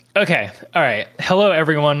Okay. All right. Hello,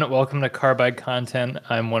 everyone. Welcome to Carbide Content.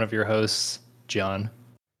 I'm one of your hosts, John.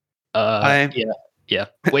 I'm Yeah. Yeah.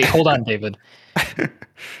 Wait, hold on, David. I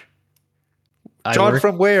John work.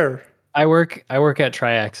 from where? I work at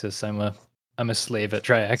Triaxis. I'm a slave at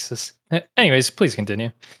Triaxis. Anyways, please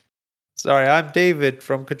continue. Sorry, I'm David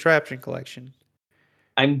from Contraption Collection.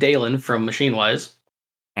 I'm Deylan from MachineWise.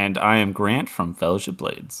 And I am Grant from Fellowship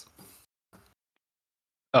Blades.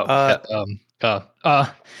 Oh. Uh, Oh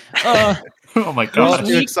my Not gosh.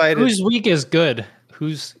 too excited. Whose week is good?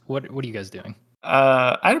 What are you guys doing?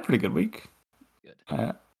 I had a pretty good week.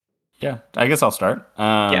 Good. Yeah, I guess I'll start.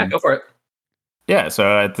 Yeah, go for it. Yeah,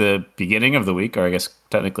 so at the beginning of the week, or I guess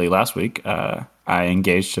technically last week, I got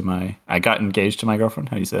engaged to my girlfriend.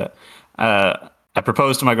 How do you say that? I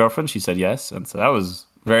proposed to my girlfriend. She said yes, and so that was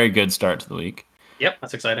a very good start to the week. Yep,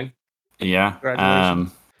 that's exciting. Yeah.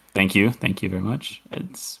 Congratulations. Thank you very much.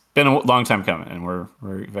 It's been a long time coming, and we're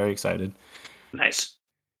very excited. Nice.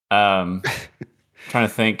 Trying to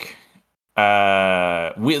think.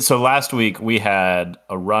 So last week we had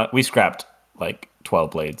a run. We scrapped like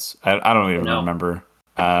 12 blades. I don't even remember.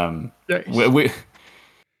 We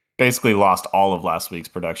basically lost all of last week's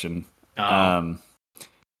production.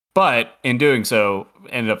 But in doing so,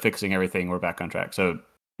 ended up fixing everything. We're back on track. So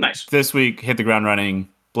Nice. this week, hit the ground running.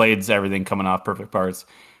 Blades, everything coming off, perfect parts.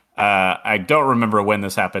 I don't remember when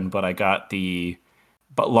this happened, but I got the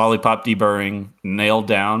lollipop deburring nailed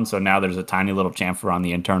down. So now there's a tiny little chamfer on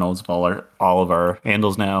the internals of all of our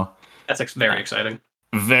handles now. That's very exciting.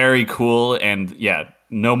 Very cool. And yeah,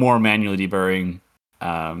 no more manually deburring.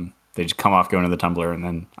 They just come off, go into the tumbler, and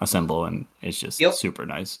then assemble, and it's just super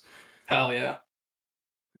nice. Hell yeah.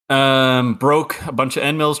 Broke a bunch of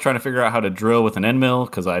end mills trying to figure out how to drill with an end mill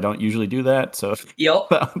because I don't usually do that. So Yep.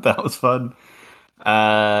 that was fun.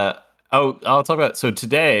 I'll talk about, so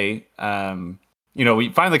today, we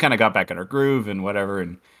finally kind of got back in our groove and whatever,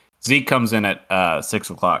 and Zeke comes in at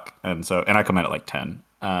 6:00, and I come in at like 10.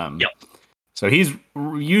 Yep. So he's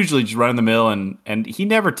usually just running the mill, and he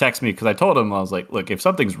never texts me because I told him, I was like, look, if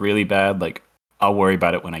something's really bad, like I'll worry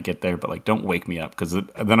about it when I get there, but like don't wake me up because then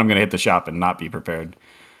I'm gonna hit the shop and not be prepared.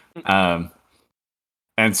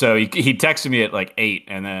 And so he texted me at like 8,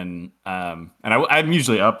 and then and I'm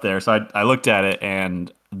usually up there, so I looked at it,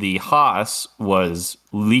 and the Haas was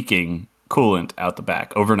leaking coolant out the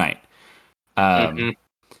back overnight.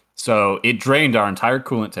 So it drained our entire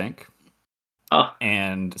coolant tank.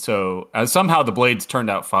 And so somehow the blades turned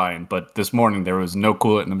out fine, but this morning there was no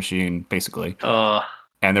coolant in the machine, basically.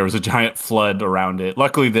 And there was a giant flood around it.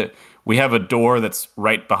 Luckily, we have a door that's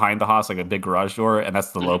right behind the Haas, like a big garage door, and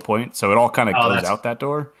that's the low point. So it all kind of goes out that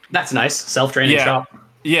door. That's nice. Self-draining shop.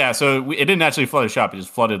 Yeah, so it didn't actually flood the shop. It just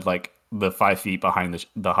flooded like the 5 feet behind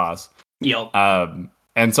the Haas. Yep.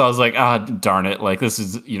 And so I was like, darn it. Like this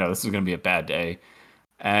is going to be a bad day.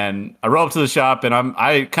 And I roll up to the shop, and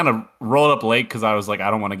I kind of rolled up late because I was like,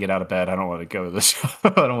 I don't want to get out of bed. I don't want to go to the shop. I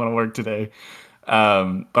don't want to work today.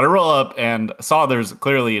 But I roll up and saw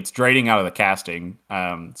it's draining out of the casting.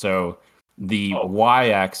 So the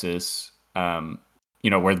Y-axis, where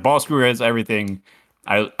the ball screw is, everything,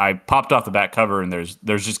 I popped off the back cover, and there's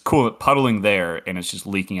just coolant puddling there, and it's just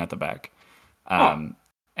leaking out the back. And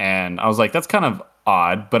I was like, that's kind of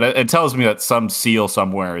odd, but it tells me that some seal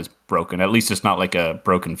somewhere is broken. At least it's not like a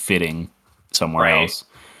broken fitting somewhere else.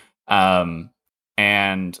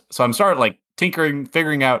 And so I'm started like tinkering,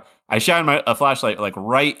 figuring out. I shine a flashlight like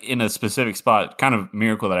right in a specific spot. Kind of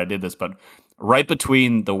miracle that I did this, but right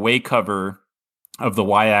between the way cover of the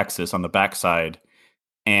Y-axis on the backside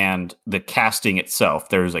and the casting itself,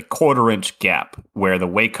 there's a 1/4-inch gap where the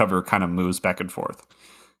way cover kind of moves back and forth.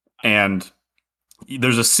 And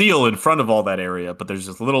there's a seal in front of all that area, but there's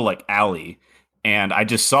this little like alley, and I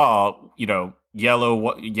just saw,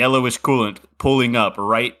 yellowish coolant pulling up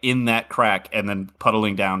right in that crack and then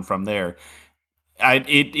puddling down from there.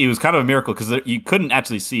 It was kind of a miracle because you couldn't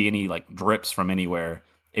actually see any like drips from anywhere.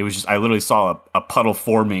 It was just, I literally saw a puddle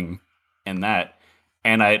forming in that,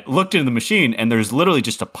 and I looked into the machine, and there's literally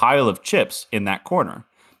just a pile of chips in that corner.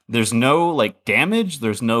 There's no like damage.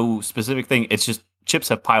 There's no specific thing. It's just chips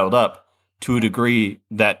have piled up to a degree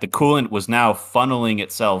that the coolant was now funneling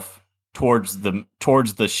itself towards the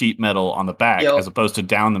sheet metal on the back, as opposed to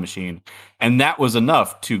down the machine. And that was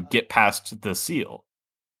enough to get past the seal.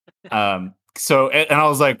 So, and I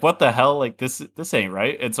was like, what the hell? Like this ain't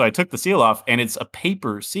right. And so I took the seal off, and it's a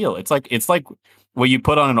paper seal. It's like what you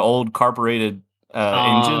put on an old carbureted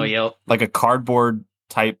engine, like a cardboard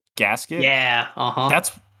type gasket. Yeah.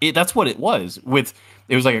 That's what it was.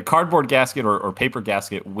 It was like a cardboard gasket or paper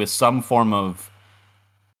gasket with some form of,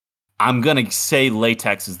 I'm gonna say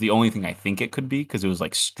latex is the only thing I think it could be because it was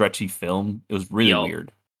like stretchy film. It was really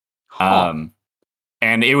weird. Huh.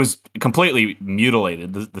 And it was completely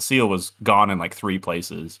mutilated. The seal was gone in like 3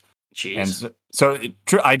 places. Jeez. And so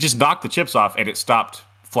I just knocked the chips off and it stopped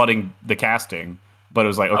flooding the casting. But it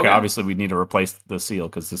was like, okay, obviously we need to replace the seal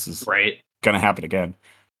because this is going to happen again.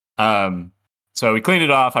 So we cleaned it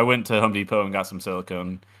off. I went to Home Depot and got some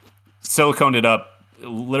silicone. Siliconed it up,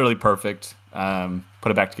 literally perfect. Put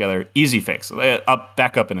it back together. Easy fix.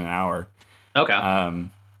 Back up in an hour. Okay.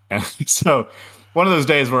 And so one of those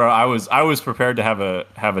days where I was prepared to have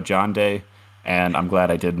a John day, and I'm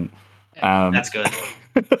glad I didn't. That's good.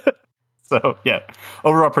 So yeah,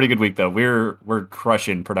 overall pretty good week though. We're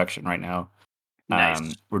crushing production right now.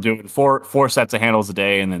 Nice. We're doing four sets of handles a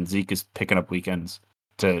day, and then Zeke is picking up weekends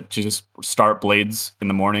to just start blades in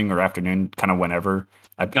the morning or afternoon, kind of whenever.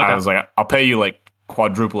 I was like, I'll pay you like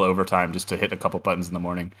quadruple overtime just to hit a couple buttons in the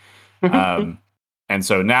morning. And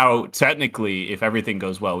so now, technically, if everything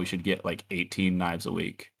goes well, we should get like 18 knives a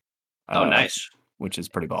week. Nice. Which is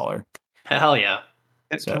pretty baller. Hell yeah.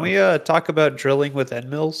 Can we talk about drilling with end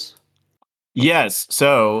mills? Yes.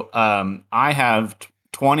 So I have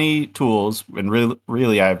 20 tools, and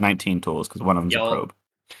really I have 19 tools because one of them's a probe.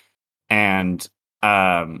 And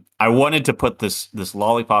I wanted to put this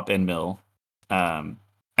lollipop end mill.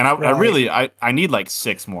 And I need like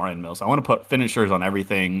 6 more end mills. I want to put finishers on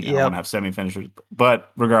everything. And I want to have semi-finishers.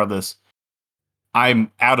 But regardless,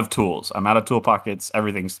 I'm out of tools. I'm out of tool pockets.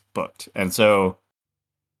 Everything's booked. And so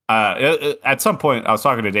at some point, I was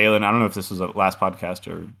talking to Deylan. I don't know if this was a last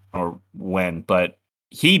podcast or when, but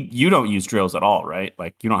you don't use drills at all, right?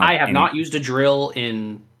 Like you don't have I have not used a drill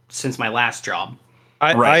since my last job.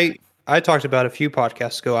 I talked about a few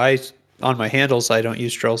podcasts ago. On my handles, I don't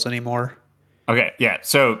use drills anymore. Okay, yeah.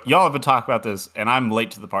 So y'all have been talking about this, and I'm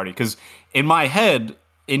late to the party because in my head,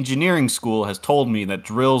 engineering school has told me that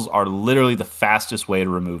drills are literally the fastest way to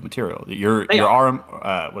remove material. Your RM,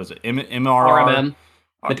 what is it? RMM.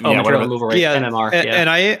 Material removal rate. MMR. And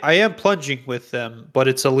I am plunging with them, but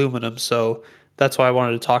it's aluminum, so that's why I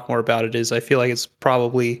wanted to talk more about it. Is I feel like it's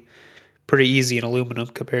probably pretty easy in aluminum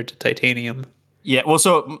compared to titanium. Yeah, well,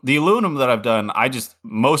 so the aluminum that I've done, I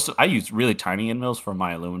use really tiny end mills for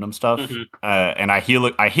my aluminum stuff, and I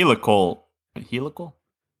helical.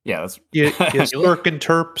 Yeah, that's circular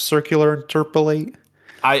interpolate.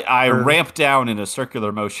 I ramp down in a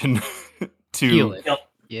circular motion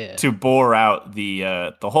to bore out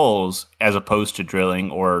the holes as opposed to drilling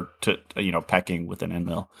or to pecking with an end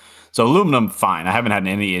mill. So aluminum, fine. I haven't had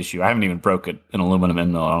any issue. I haven't even broken an aluminum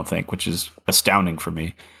end mill, I don't think, which is astounding for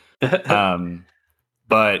me.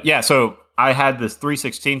 But yeah, so I had this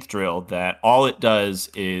 3/16 drill that all it does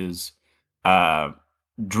is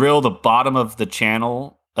drill the bottom of the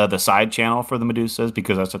channel, the side channel for the Medusas,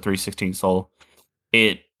 because that's a 3/16 hole.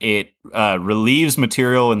 It relieves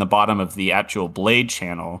material in the bottom of the actual blade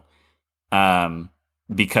channel,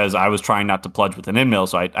 because I was trying not to plunge with an end mill,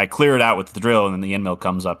 so I clear it out with the drill, and then the end mill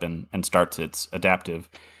comes up and starts its adaptive.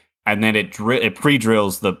 And then it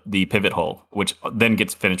pre-drills the pivot hole, which then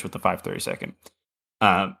gets finished with the 5/32.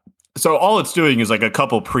 So all it's doing is like a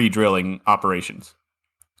couple pre-drilling operations.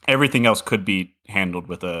 Everything else could be handled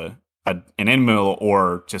with an end mill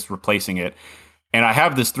or just replacing it. And I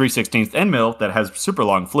have this 3/16 end mill that has super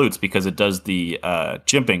long flutes because it does the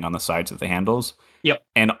jimping on the sides of the handles. Yep.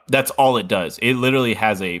 And that's all it does. It literally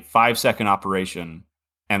has a 5-second operation,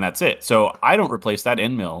 and that's it. So I don't replace that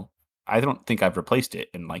end mill. I don't think I've replaced it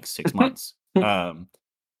in like 6 months.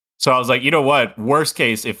 So I was like, you know what? Worst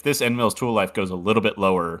case, if this end mill's tool life goes a little bit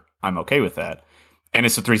lower, I'm okay with that. And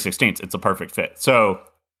it's a 3/16. It's a perfect fit. So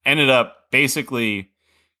ended up basically,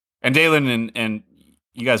 and Deylan and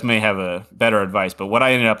you guys may have a better advice, but what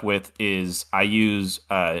I ended up with is I use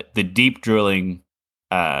the deep drilling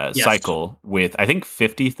cycle with, I think,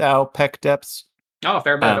 50 thou peck depths. Oh,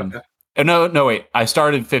 fair bit. Okay. No, wait. I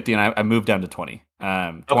started 50 and I moved down to 20.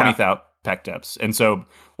 20 thou peck depths. And so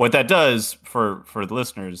what that does for the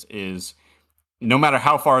listeners is no matter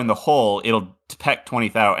how far in the hole, it'll peck 20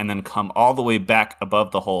 thou and then come all the way back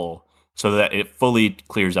above the hole so that it fully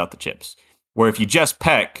clears out the chips. Where if you just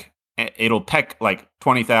peck, it'll peck like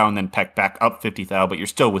 20 thou and then peck back up 50 thou, but you're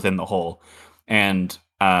still within the hole. And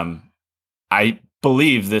I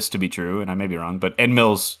believe this to be true, and I may be wrong, but end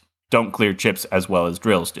mills don't clear chips as well as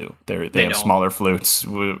drills do. They have smaller flutes,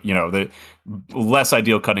 the less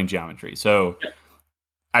ideal cutting geometry. So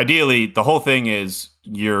ideally, the whole thing is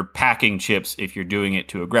you're packing chips if you're doing it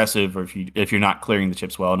too aggressive, or if you're not clearing the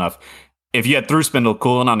chips well enough. If you had through spindle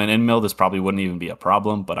coolant on an end mill, this probably wouldn't even be a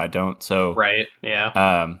problem, but I don't. So right,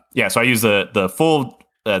 yeah. So I use the full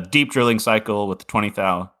deep drilling cycle with the 20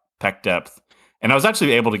 thou peck depth, and I was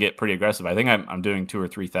actually able to get pretty aggressive. I think I'm doing 2 or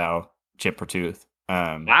 3 thou chip per tooth.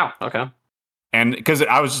 Wow. Okay. And because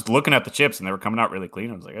I was just looking at the chips and they were coming out really clean,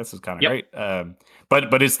 I was like, "This is kind of great."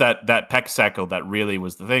 But it's that peck cycle that really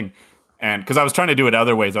was the thing. And because I was trying to do it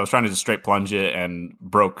other ways, I was trying to just straight plunge it and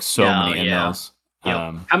broke so many end mills.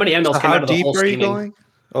 Yep. How many end mills came out of the whole steaming? How deep are you going?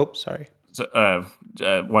 Oh, sorry. So,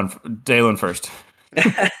 Deylan first.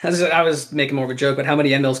 I was making more of a joke, but how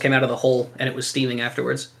many end mills came out of the hole and it was steaming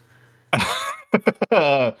afterwards?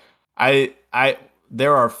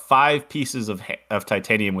 There are 5 pieces of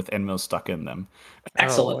titanium with end mills stuck in them.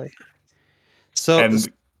 Excellent. And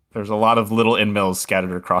there's a lot of little end mills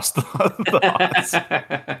scattered across the hots.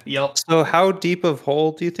 Yep. So how deep of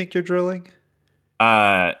hole do you think you're drilling?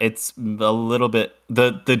 It's a little bit.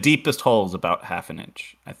 The deepest hole is about 1/2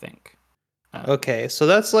 inch, I think. Okay, so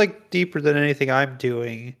that's like deeper than anything I'm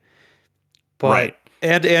doing. But, right.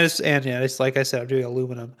 And it's like I said, I'm doing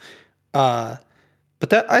aluminum. But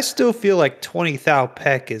that I still feel like 20 thou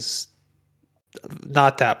peck is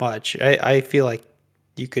not that much. I feel like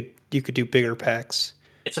you could do bigger pecks.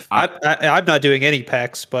 I'm not doing any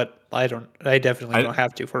pecks, but I definitely don't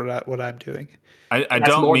have to for what I'm doing. I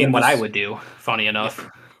don't more mean than what I would do. Funny enough.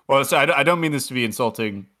 Well, so I don't mean this to be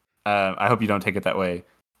insulting. I hope you don't take it that way.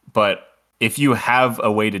 But if you have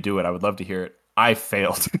a way to do it, I would love to hear it. I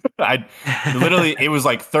failed. It was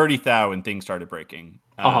like 30 thou and things started breaking.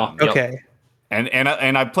 Okay.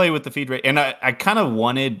 And I play with the feed rate, and I kind of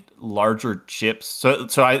wanted larger chips.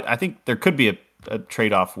 So I think there could be a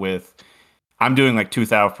trade off with I'm doing like 2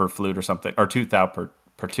 thou per flute or something, or 2 thou per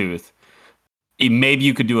tooth. Maybe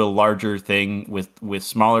you could do a larger thing with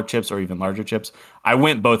smaller chips or even larger chips. I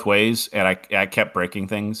went both ways, and I kept breaking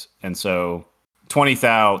things, and so 20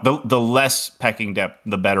 thou, the less pecking depth,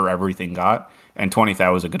 the better everything got, and 20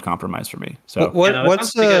 thou was a good compromise for me. So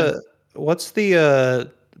what's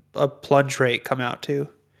the a plunge rate come out to?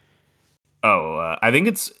 I think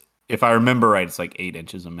it's, if I remember right, it's like 8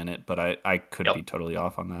 inches a minute, but I could be totally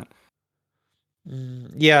off on that.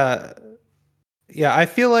 Yeah, I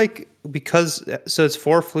feel like so it's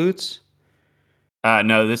 4 flutes.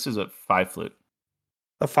 No, this is a 5 flute.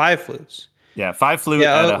 A 5 flutes. Yeah, 5 flute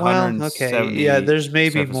at 170. Okay. Yeah, there's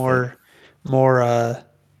maybe more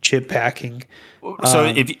chip packing.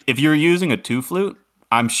 So if you're using a 2 flute,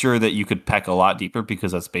 I'm sure that you could peck a lot deeper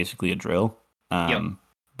because that's basically a drill.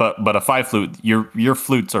 But a 5 flute, your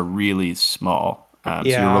flutes are really small, so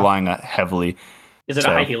you're relying heavily. Is it a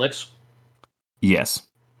high helix? Yes.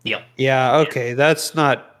 Yep. Yeah. Okay, that's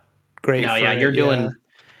not great. No, you're doing.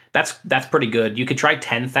 That's pretty good. You could try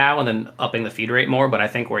 10 thou and then upping the feed rate more, but I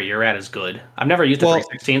think where you're at is good. I've never used a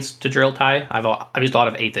 3/16 to drill tie. I've used a lot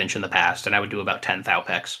of 1/8 inch in the past, and I would do about 10 thou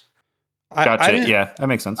pecks. Gotcha. Yeah, that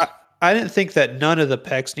makes sense. I didn't think that none of the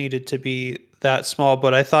pecks needed to be that small,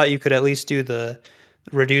 but I thought you could at least do the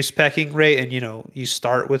reduced pecking rate, and you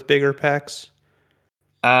start with bigger pecks.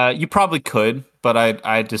 You probably could, but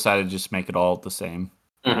I decided to just make it all the same.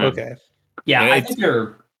 Mm-hmm. Okay. Yeah, I think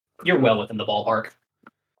you're well within the ballpark.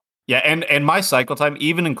 Yeah, and my cycle time,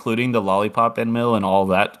 even including the lollipop end mill and all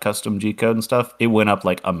that custom G code and stuff, it went up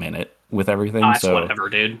like a minute with everything. That's whatever,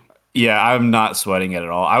 dude. Yeah, I'm not sweating it at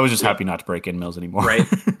all. I was just happy not to break end mills anymore. Right?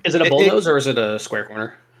 Is it a bullnose or is it a square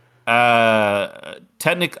corner? I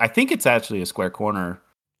think it's actually a square corner.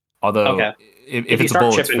 Although if it's a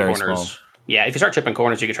bull, it's very small. Yeah, if you start chipping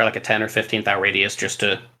corners, you could try like a 10 or 15 thou radius just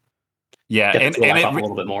to and it a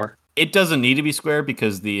little bit more. It doesn't need to be square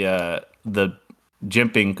because the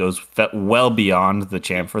jimping goes well beyond the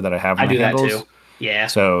chamfer that I have. I do that too. Yeah.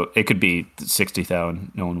 So it could be 60 thou and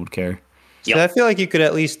no one would care. So I feel like you could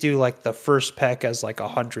at least do like the first peck as like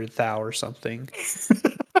 100 thou or something.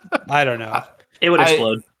 I don't know. It would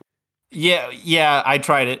explode. Yeah. I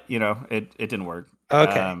tried it. It didn't work.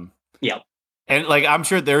 Okay. And like I'm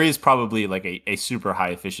sure there is probably like a super high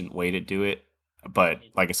efficient way to do it, but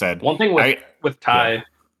like I said, one thing with tie,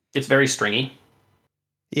 it's very stringy.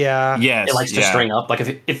 Yeah. Yes. It likes to string up. Like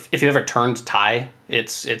if you ever turned tie,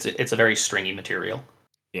 it's a very stringy material.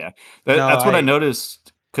 Yeah, that's what I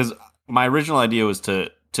noticed, because my original idea was to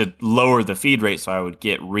lower the feed rate so I would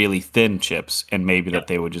get really thin chips and maybe that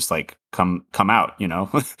they would just like come out,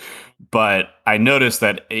 But I noticed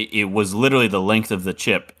that it was literally the length of the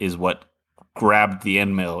chip is what grabbed the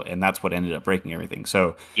end mill, and that's what ended up breaking everything.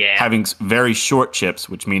 So having very short chips,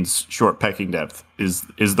 which means short pecking depth, is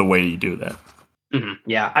the way you do that. Mm-hmm.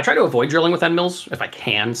 Yeah, I try to avoid drilling with end mills if I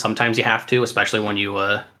can. Sometimes you have to, especially when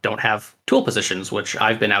you don't have tool positions, which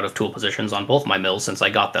I've been out of tool positions on both my mills since I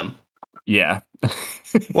got them. Yeah.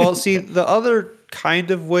 Well, see, the other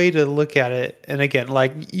kind of way to look at it, and again,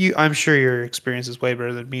 like I'm sure your experience is way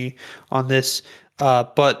better than me on this,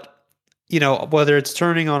 but whether it's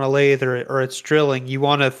turning on a lathe or it's drilling, you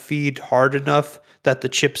want to feed hard enough that the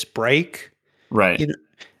chips break. Right. You know,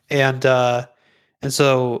 and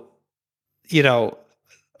so,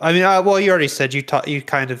 I mean, well, you already said you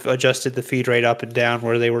kind of adjusted the feed rate up and down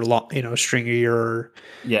where they were long, stringier or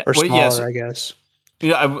smaller, yes. I guess.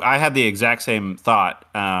 I had the exact same thought.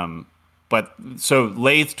 But so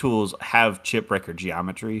lathe tools have chip breaker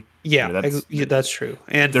geometry. Yeah, that's true.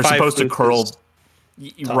 And they're supposed to curl.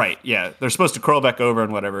 tough. Right. Yeah. They're supposed to curl back over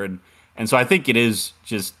and whatever. And so I think it is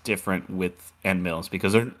just different with end mills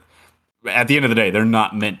because they're, at the end of the day, they're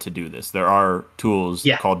not meant to do this. There are tools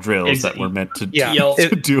called drills that were meant to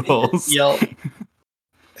do holes.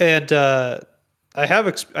 And I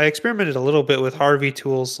experimented a little bit with Harvey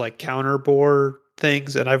tools like counter bore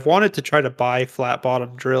things, and I've wanted to try to buy flat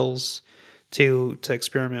bottom drills to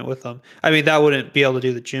experiment with them. I mean, that wouldn't be able to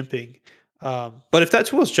do the jimping. But if that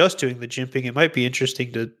tool is just doing the jimping, it might be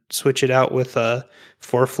interesting to switch it out with a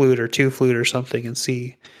 4-flute or 2-flute or something and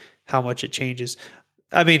see how much it changes.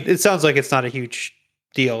 I mean, it sounds like it's not a huge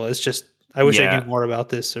deal. It's just I wish I knew more about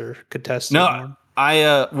this or could test it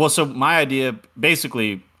more. So my idea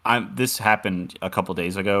basically, this happened a couple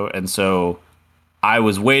days ago, and so I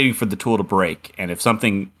was waiting for the tool to break, and if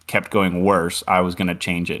something kept going worse, I was going to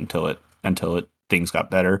change it until things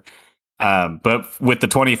got better. But with the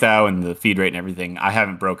 20 thou and the feed rate and everything, I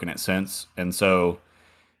haven't broken it since, and so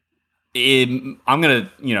I'm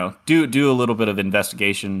gonna do a little bit of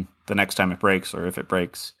investigation the next time it breaks, or if it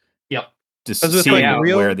breaks. Yep. Just see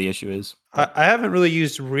where the issue is. I haven't really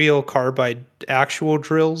used real carbide actual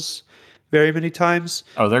drills very many times.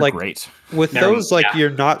 Oh, they're great. With those,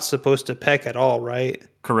 you're not supposed to peck at all, right?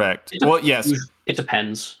 Correct. Well, yes. It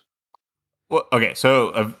depends. Well, okay.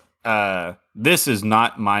 So this is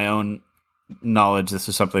not my own knowledge. This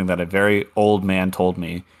is something that a very old man told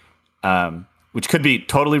me, which could be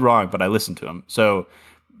totally wrong, but I listened to him. So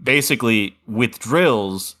basically, with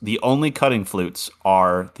drills, the only cutting flutes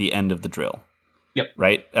are the end of the drill. Yep.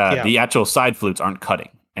 Right? The actual side flutes aren't cutting.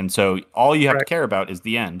 And so all you have to care about is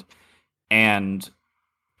the end. And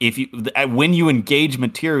when you engage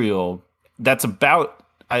material, that's about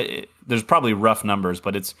there's probably rough numbers,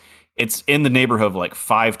 but it's in the neighborhood of like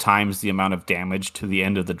 5 times the amount of damage to the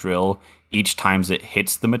end of the drill each time it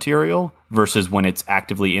hits the material versus when it's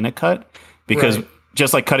actively in a cut. Because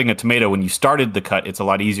just like cutting a tomato, when you started the cut, it's a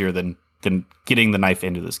lot easier than getting the knife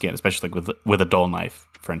into the skin, especially like with a dull knife,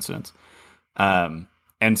 for instance. And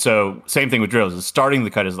so same thing with drills. Is starting the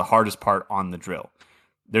cut is the hardest part on the drill.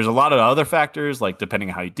 There's a lot of other factors, like depending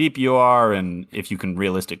on how deep you are and if you can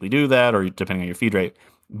realistically do that, or depending on your feed rate.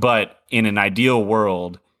 But in an ideal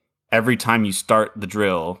world, every time you start the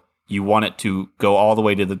drill, you want it to go all the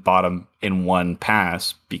way to the bottom in one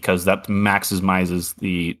pass, because that maximizes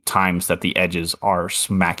the times that the edges are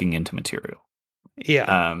smacking into material.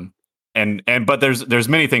 Yeah. But there's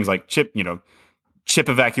many things like chip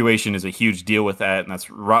evacuation is a huge deal with that, and that's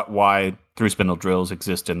why through spindle drills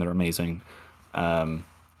exist, and they're amazing.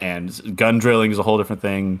 And gun drilling is a whole different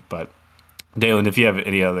thing. But Deylan, if you have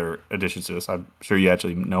any other additions to this, I'm sure you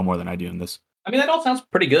actually know more than I do in this. I mean, that all sounds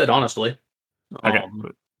pretty good, honestly. Okay.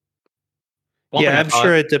 I'm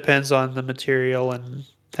sure it depends on the material and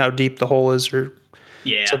how deep the hole is, or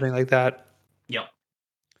something like that. Yep.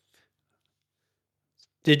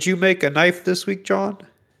 Did you make a knife this week, John?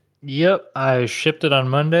 Yep, I shipped it on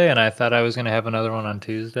Monday, and I thought I was going to have another one on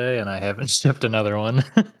Tuesday, and I haven't shipped another one.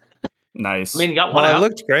 Nice. I mean, you got one. It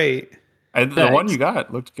looked great. The one you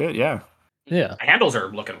got looked good. Yeah. Yeah. The handles are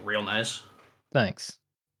looking real nice. Thanks.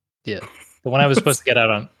 Yeah. The one I was supposed to get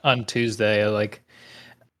out on Tuesday,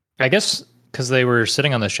 I guess because they were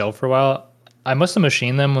sitting on the shelf for a while, I must have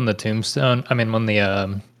machined them when when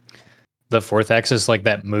the 4th axis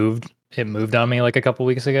that moved on me like a couple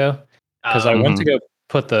weeks ago, because I went to go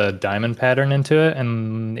put the diamond pattern into it,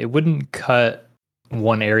 and it wouldn't cut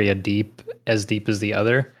one area as deep as the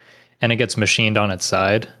other, and it gets machined on its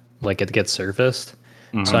side, like it gets surfaced.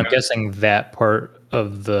 So I'm guessing that part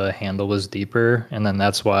of the handle was deeper, and then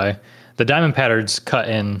that's why the diamond pattern's cut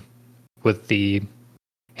in with the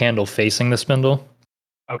handle facing the spindle.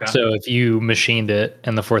 Okay. So if you machined it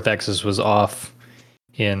and the 4th axis was off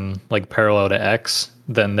in parallel to X,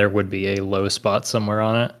 then there would be a low spot somewhere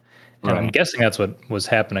on it. And I'm guessing that's what was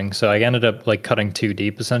happening. So I ended up cutting too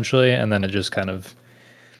deep essentially, and then it just kind of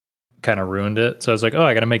ruined it. So I was like, oh,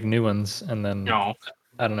 I got to make new ones. And then I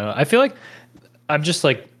don't know. I feel like I'm just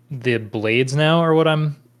the blades now are what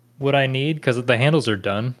I need, because the handles are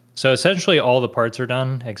done. So essentially all the parts are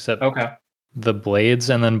done except the blades,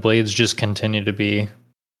 and then blades just continue to be,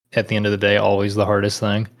 at the end of the day, always the hardest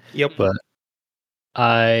thing. Yep. But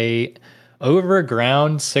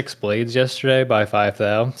overground 6 blades yesterday by 5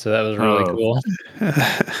 thou, so that was really cool.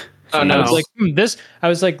 Oh no! I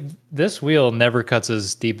was like, this wheel never cuts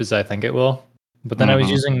as deep as I think it will. But then I was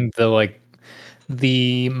using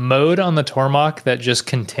the mode on the Tormach that just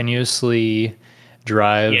continuously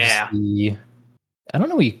drives the. I don't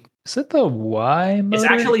know. Is it the Y motor?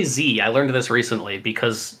 It's actually Z. I learned this recently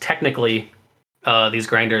because technically, these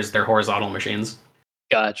grinders they're horizontal machines.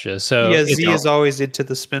 Gotcha. So yeah, Z is always into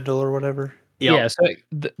the spindle or whatever. Yep. Yeah. So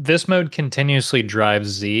this mode continuously drives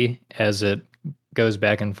Z as it goes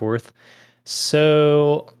back and forth.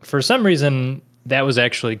 So for some reason, that was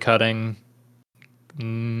actually cutting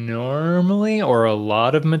normally or a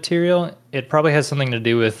lot of material. It probably has something to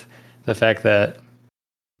do with the fact that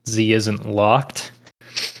Z isn't locked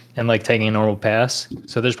and like taking a normal pass.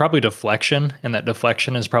 So there's probably deflection, and that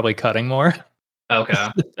deflection is probably cutting more. Okay.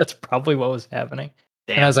 That's probably what was happening.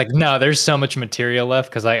 Damn. And I was like, no, there's so much material left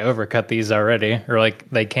because I overcut these already. Or like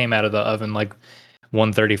they came out of the oven like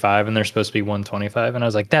 135 and they're supposed to be 125. And I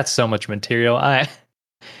was like, that's so much material. I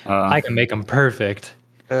can make them perfect.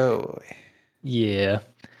 Oh. Yeah.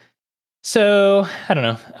 So I don't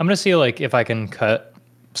know. I'm gonna see like if I can cut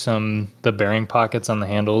the bearing pockets on the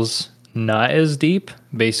handles not as deep.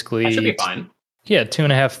 Basically, that should be fine. Yeah,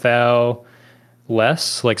 2.5 thou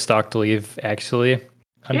less, like stock to leave actually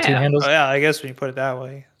on two handles. Oh, yeah, I guess when you put it that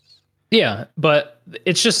way. Yeah, but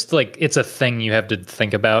it's just like it's a thing you have to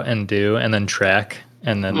think about and do and then track.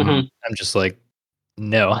 And then I'm just like,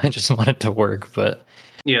 no, I just want it to work. But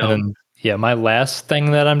yeah. And then, my last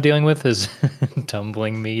thing that I'm dealing with is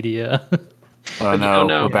tumbling media. Oh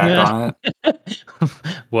no, we're back on it.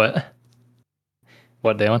 What,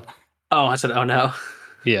 Deylan? Oh, I said, oh no.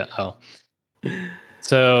 Yeah. Oh.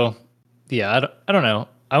 So, yeah, I don't know.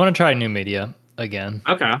 I want to try new media again.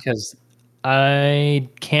 Okay. Because I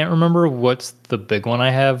can't remember what's the big one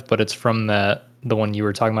I have, but it's from the one you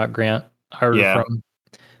were talking about, Grant. From.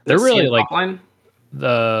 They're really like what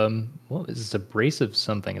is this, abrasive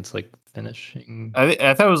something? It's like finishing.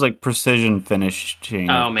 I thought it was like precision finishing.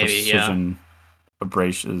 Oh, maybe precision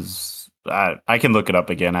abrasives. I can look it up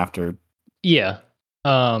again after. Yeah.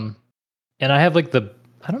 And I have like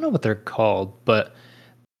I don't know what they're called, but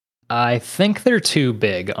I think they're too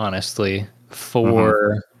big, honestly,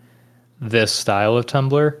 for this style of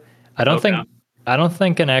tumbler. I don't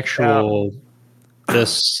think an actual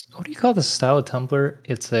this, what do you call this style of tumbler?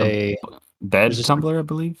 It's a bed tumbler, I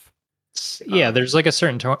believe. Yeah, there's like a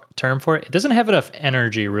certain term for it. It doesn't have enough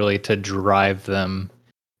energy really to drive them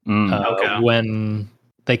when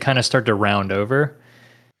they kind of start to round over.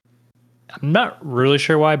 I'm not really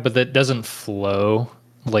sure why, but that doesn't flow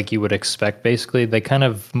like you would expect. Basically, they kind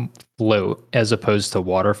of float as opposed to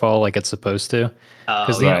waterfall like it's supposed to.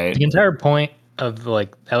 Because the entire point of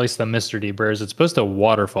like at least the Mr. D burrs, it's supposed to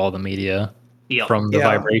waterfall the media from the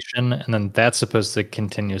vibration, and then that's supposed to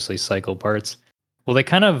continuously cycle parts. Well, they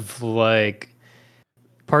kind of like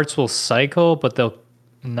parts will cycle, but they'll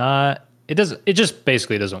not. It doesn't. It just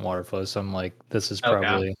basically doesn't water flow. So I'm like, this is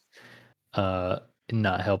probably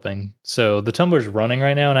not helping. So the tumbler's running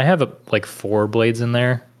right now, and I have like 4 blades in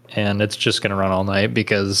there, and it's just gonna run all night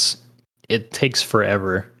because it takes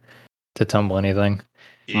forever to tumble anything.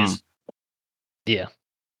 Jeez. Yeah,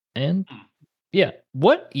 and yeah.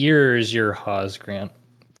 What year is your Haas, Grant?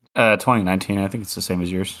 2019. I think it's the same as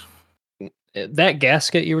yours. That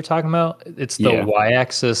gasket you were talking about, it's the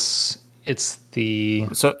Y-axis. It's the.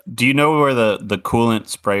 So, do you know where the coolant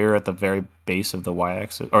sprayer at the very base of the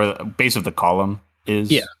Y-axis or the base of the column is?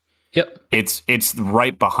 Yeah. Yep. It's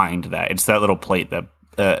right behind that. It's that little plate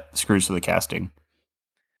that screws to the casting.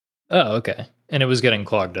 Oh, okay. And it was getting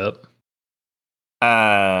clogged up.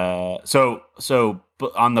 So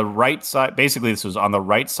on the right side, basically, this was on the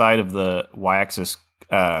right side of the Y-axis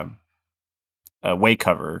way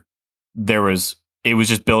cover. It was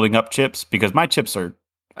just building up chips because my chips are,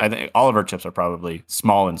 I think all of our chips are probably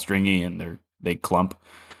small and stringy and they clump.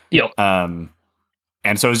 Yep. And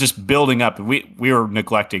so it was just building up. We were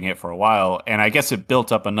neglecting it for a while, and I guess it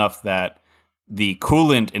built up enough that the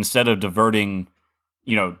coolant, instead of diverting,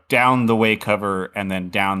 down the way cover and then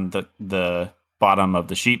down the bottom of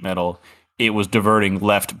the sheet metal, it was diverting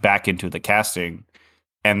left back into the casting.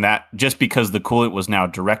 And that just because the coolant was now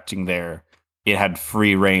directing there, it had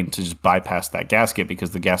free reign to just bypass that gasket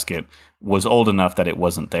because the gasket was old enough that it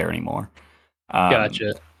wasn't there anymore.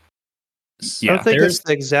 Gotcha. Yeah. I don't think it's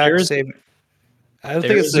the exact same. I don't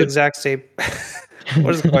think it's the exact same.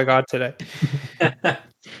 What is going on today?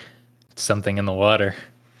 Something in the water.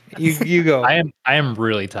 You go. I am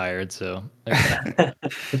really tired, so. Okay.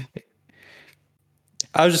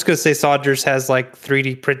 I was just gonna say Saunders has like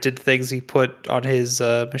 3D printed things he put on his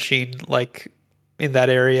machine, like in that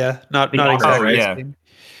area. Not The not Oscar, exactly. right? yeah. Same.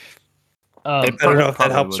 Um, I don't know if that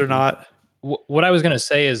Probably helps would or be. not. what I was gonna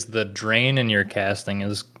say is the drain in your casting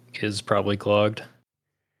is probably clogged.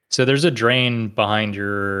 So there's a drain behind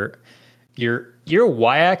your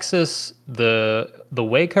y-axis. The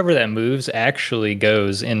way cover that moves actually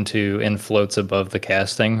goes into and floats above the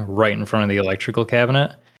casting, right in front of the electrical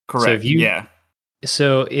cabinet. Correct. Yeah.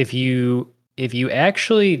 So if you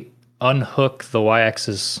actually unhook the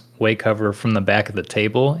y-axis way cover from the back of the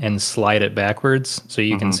table and slide it backwards so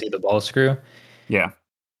you can see the ball screw, Yeah.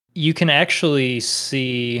 you can actually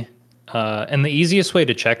see, and the easiest way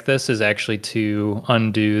to check this is actually to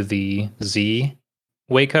undo the Z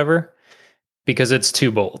way cover because it's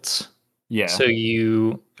 2 bolts. Yeah. So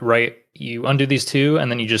you undo these 2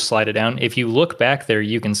 and then you just slide it down. If you look back there,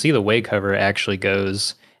 you can see the way cover actually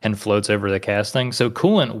goes and floats over the casting. So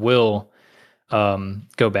coolant will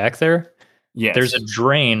go back there. Yes. There's a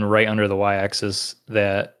drain right under the y-axis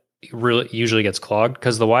that really usually gets clogged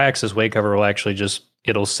because the y-axis way cover will actually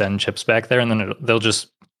it'll send chips back there, and then they'll just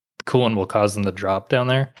coolant will cause them to drop down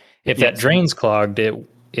there. If that drain's clogged,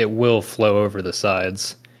 it will flow over the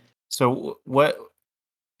sides. So what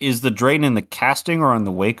is the drain in the casting or on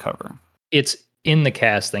the way cover? It's in the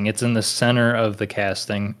casting. It's in the center of the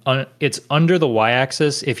casting. It's under the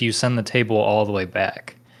y-axis if you send the table all the way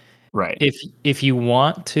back. Right. If you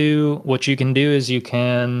want to, what you can do is you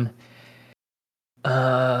can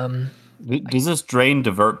Does this drain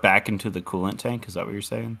divert back into the coolant tank? Is that what you're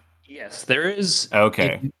saying? yes, there is.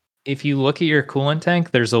 Okay. If you look at your coolant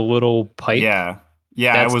tank, there's a little pipe. Yeah.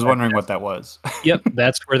 Yeah, I That's was that wondering what that was. Yep,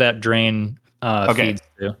 that's where that drain feeds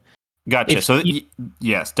to. Gotcha. If So you-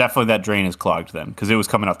 yes, definitely that drain is clogged then because it was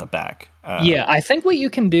coming out the back. Yeah, I think what you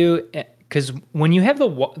can do, because when you have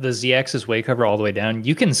the z-axis way cover all the way down,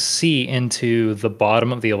 you can see into the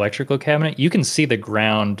bottom of the electrical cabinet. You can see the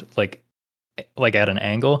ground like at an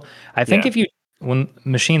angle. I think Yeah. if you, when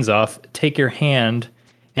machine's off, take your hand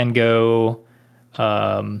and go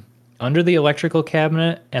under the electrical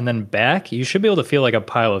cabinet and then back, you should be able to feel like a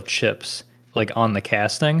pile of chips like on the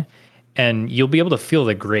casting, and you'll be able to feel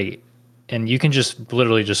the grate, and you can just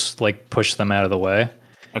literally just like push them out of the way.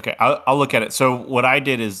 Okay, I'll look at it. So what I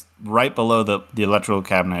did is right below the electrical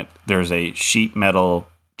cabinet, there's a sheet metal,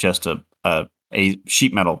 just a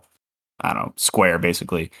sheet metal, I don't know, square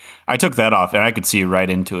basically. I took that off and I could see right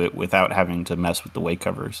into it without having to mess with the weight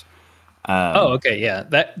covers. Okay, yeah,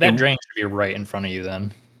 that drain should be right in front of you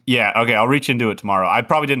then. Yeah, okay, I'll reach into it tomorrow. I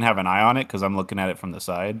probably didn't have an eye on it because I'm looking at it from the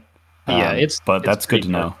side. Yeah, but that's good to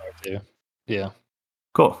pretty know. dark there, too. Yeah.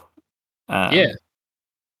 Cool. Yeah.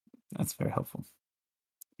 That's very helpful.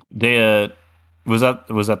 Was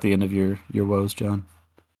that the end of your woes, John?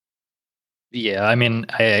 Yeah, I mean,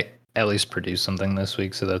 I at least produced something this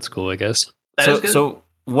week, so that's cool, I guess. That is good. So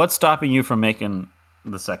what's stopping you from making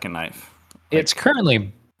the second knife? It's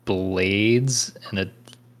currently blades, and it,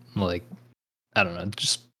 like, I don't know,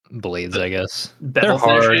 just blades, I guess. Bevel They're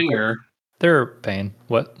hard. finishing, or They're pain.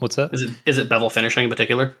 What's that? is it bevel finishing in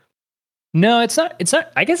particular? No, it's not. It's not.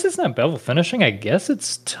 I guess it's not bevel finishing. I guess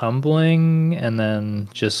it's tumbling and then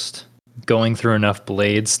just going through enough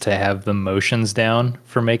blades to have the motions down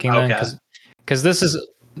for making them. Okay. Because this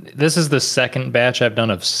is the second batch I've done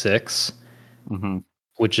of 6, Mm-hmm.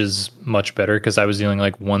 which is much better because I was doing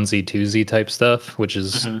like 1Z, 2Z type stuff, which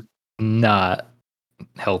is not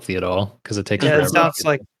healthy at all because it takes Yeah, forever. it sounds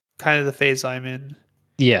like kind of the phase I'm in.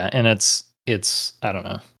 Yeah, and it's I don't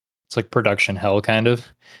know. It's like production hell kind of.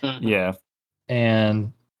 Yeah.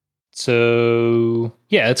 And so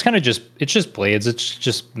yeah, it's kind of it's just blades. It's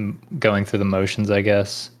just going through the motions, I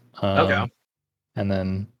guess. Okay. And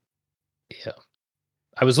then yeah,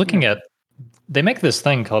 I was looking at, they make this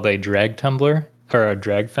thing called a drag tumbler or a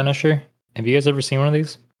drag finisher. Have you guys ever seen one of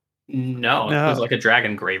these? No, No. it was like a drag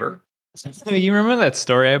engraver. You remember that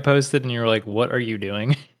story I posted and you were like, what are you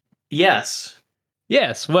doing? Yes.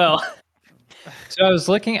 Yes, well, so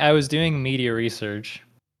I was doing media research,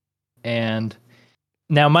 and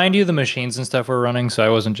now, mind you, the machines and stuff were running, so I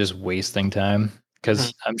wasn't just wasting time,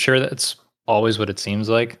 because I'm sure that's always what it seems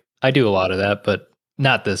like. I do a lot of that, but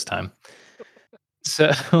not this time.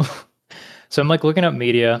 So, so I'm like looking up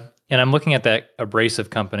media, and I'm looking at that abrasive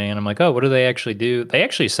company, and I'm like, oh, what do they actually do? They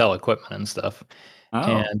actually sell equipment and stuff. Oh.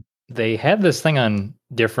 And they had this thing on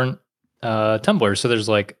different tumblers. So there's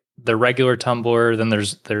like the regular tumbler, then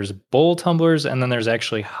there's bowl tumblers, and then there's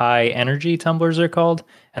actually high energy tumblers, they're called.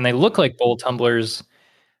 And they look like bowl tumblers,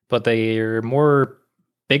 but they're more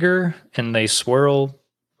bigger and they swirl.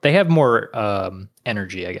 They have more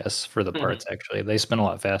energy, I guess, for the parts, actually. They spin a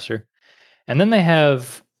lot faster. And then they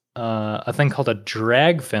have a thing called a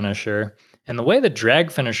drag finisher. And the way the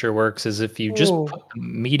drag finisher works is if you just put the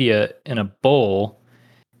media in a bowl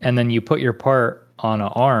and then you put your part on an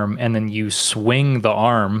arm and then you swing the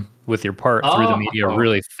arm with your part through the media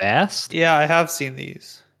really fast. Yeah, I have seen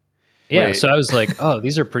these. Yeah, Wait. so I was like, oh,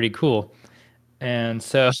 these are pretty cool. And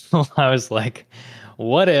so I was like,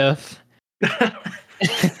 what if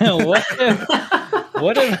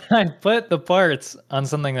what if I put the parts on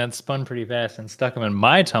something that spun pretty fast and stuck them in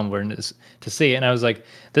my tumbler to see? And I was like,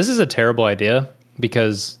 this is a terrible idea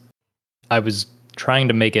because I was trying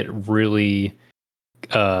to make it really,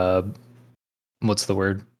 what's the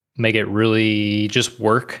word? Make it really just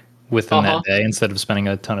work within that day instead of spending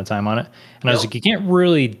a ton of time on it. And I was like, you can't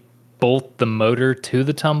really bolt the motor to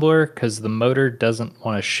the tumbler because the motor doesn't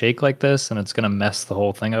want to shake like this and it's going to mess the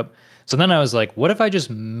whole thing up. So then I was like, what if I just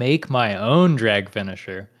make my own drag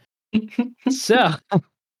finisher? So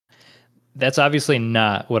that's obviously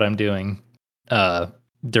not what I'm doing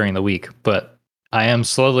during the week, but I am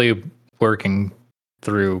slowly working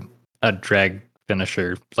through a drag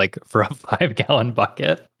finisher like for a 5-gallon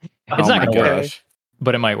bucket. It's not going to work,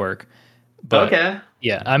 but it might work. But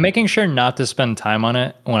yeah, I'm making sure not to spend time on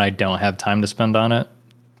it when I don't have time to spend on it.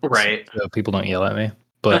 Right. So people don't yell at me.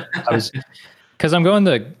 But I was, because I'm going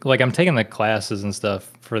to, like, I'm taking the classes and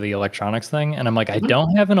stuff for the electronics thing. And I'm like, I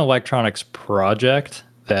don't have an electronics project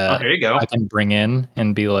that there you go. I can bring in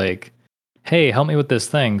and be like, hey, help me with this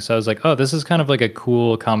thing. So I was like, oh, this is kind of like a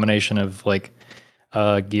cool combination of like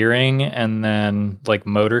gearing and then like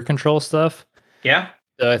motor control stuff. Yeah.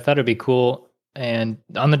 So I thought it'd be cool. And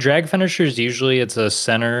on the drag finishers, usually it's you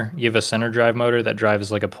have a center drive motor that drives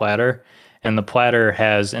like a platter, and the platter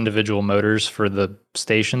has individual motors for the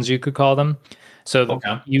stations, you could call them. So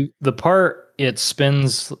the part, it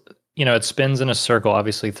spins in a circle,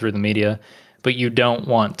 obviously through the media, but you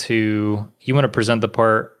want to present the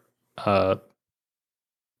part,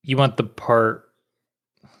 you want the part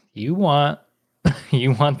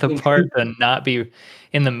to not be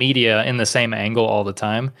in the media in the same angle all the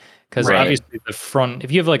time. Because obviously the front,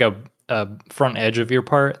 if you have like a front edge of your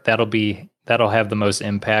part, that'll have the most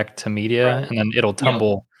impact to media, and then it'll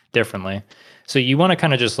tumble differently. So you want to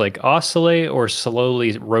kind of just like oscillate or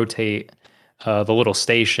slowly rotate the little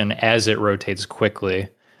station as it rotates quickly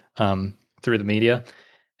through the media.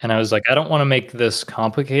 And I was like, I don't want to make this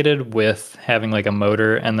complicated with having like a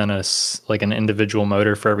motor and then an individual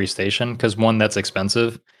motor for every station, because one, that's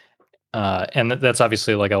expensive, and that's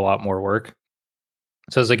obviously like a lot more work.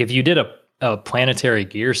 So it's like if you did a planetary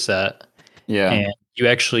gear set, and you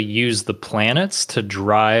actually use the planets to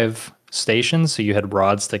drive stations, so you had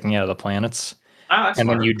rods sticking out of the planets, and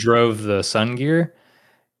then you drove the sun gear,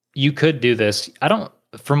 you could do this.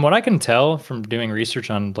 From what I can tell from doing research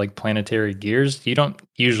on like planetary gears, you don't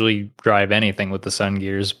usually drive anything with the sun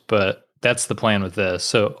gears, but that's the plan with this.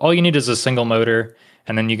 So all you need is a single motor,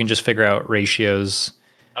 and then you can just figure out ratios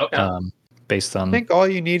based on... I think all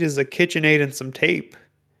you need is a KitchenAid and some tape.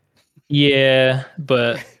 Yeah,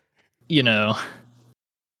 but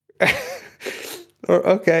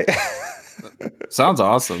Okay. Sounds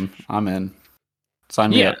awesome. I'm in. Sign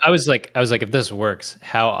me up. I was like, if this works,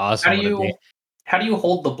 how awesome would it be? How do you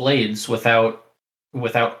hold the blades without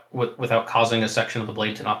causing a section of the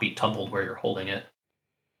blade to not be tumbled where you're holding it?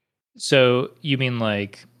 So you mean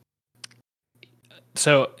like...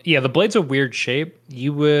 So, yeah, the blade's a weird shape.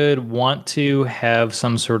 You would want to have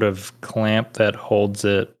some sort of clamp that holds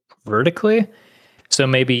it vertically. So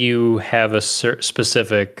maybe you have a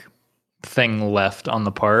specific thing left on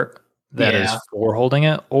the part that is for holding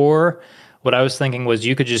it. Or what I was thinking was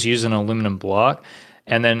you could just use an aluminum block,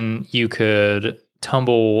 and then you could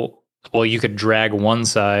you could drag one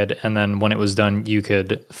side, and then when it was done, you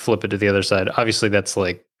could flip it to the other side. Obviously, that's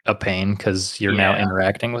like a pain because you're now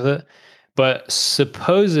interacting with it. But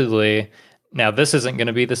supposedly, now this isn't going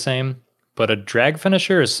to be the same, but a drag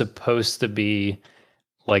finisher is supposed to be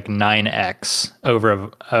like 9x over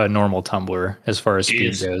a normal tumbler as far as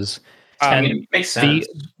speed goes. And it makes sense.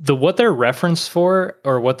 The what they're referenced for,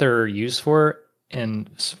 or what they're used for, and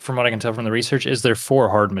from what I can tell from the research, is they're for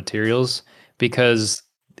hard materials, because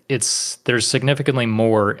there's significantly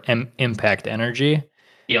more impact energy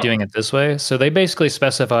doing it this way. So they basically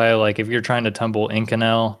specify, like, if you're trying to tumble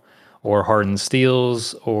Inconel or hardened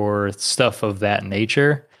steels or stuff of that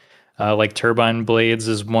nature, like turbine blades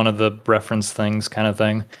is one of the reference things, kind of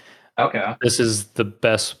thing. Okay. This is the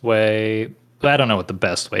best way. I don't know what the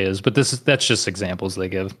best way is, but that's just examples they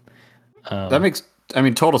give. That makes,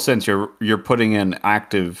 total sense. You're putting in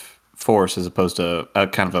active force as opposed to a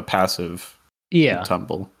kind of a passive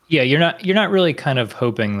tumble. Yeah, you're not really kind of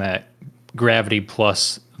hoping that gravity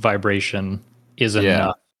plus vibration is Yeah.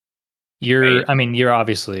 enough. Right. I mean, you're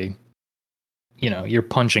obviously, you're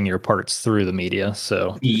punching your parts through the media.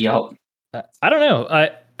 So Yup. I don't know.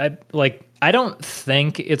 I don't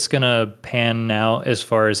think it's gonna pan out as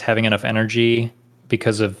far as having enough energy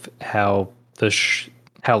because of how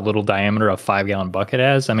how little diameter a 5-gallon bucket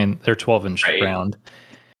has. I mean, they're 12-inch Right. round,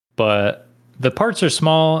 but the parts are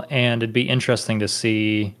small, and it'd be interesting to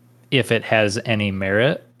see if it has any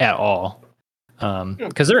merit at all.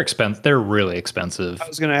 Because they're expensive. They're really expensive. I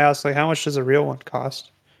was gonna ask, like, how much does a real one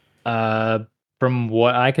cost? From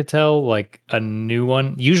what I could tell, like a new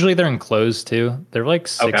one, usually they're enclosed too. They're like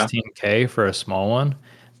 16K for a small one.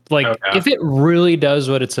 Like Okay. if it really does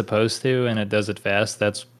what it's supposed to and it does it fast,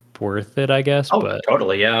 that's worth it, I guess. Oh,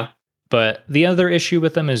 totally, yeah. But the other issue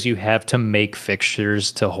with them is you have to make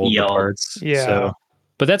fixtures to hold the Yup. parts. Yeah. So,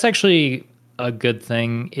 but that's actually a good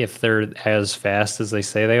thing if they're as fast as they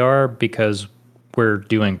say they are, because we're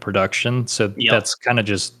doing production. So Yep. that's kind of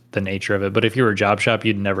just the nature of it. But if you were a job shop,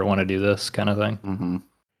 you'd never want to do this kind of thing. Mm-hmm.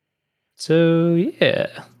 So yeah,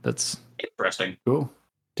 that's Interesting. Cool.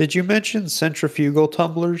 Did you mention centrifugal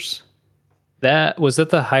tumblers? that. Was that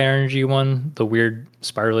the high energy one, the weird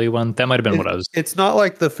spirally one? That might have been what I was. It's not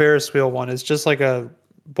like the Ferris wheel one. It's just like a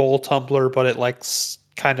bowl tumbler, but it like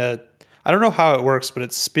kind of, I don't know how it works, but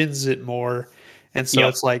it spins it more, and so Yep.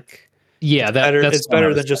 it's like Yeah, it's that's the one I better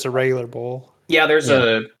was than just a regular bowl. Yeah, there's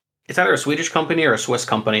it's either a Swedish company or a Swiss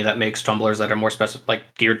company that makes tumblers that are more specific, like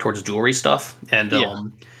geared towards jewelry stuff. And Yeah.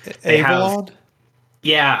 They have- Avalon?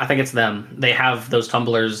 yeah, I think it's them. They have those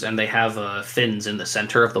tumblers, and they have fins in the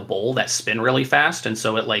center of the bowl that spin really fast, and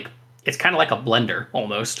so it's kind of like a blender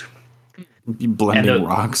almost. You blending And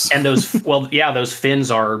rocks. And those those fins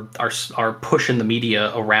are pushing the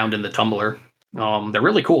media around in the tumbler. They're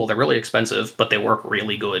really cool. They're really expensive, but they work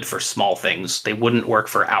really good for small things. They wouldn't work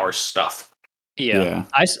for our stuff. Yeah.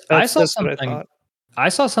 I saw That's what I something. thought. I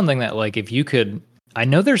saw something that, like, if you could, I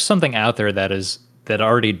know there's something out there that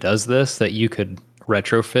already does this, that you could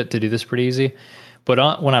retrofit to do this pretty easy.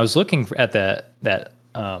 But when I was looking at that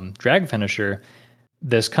drag finisher,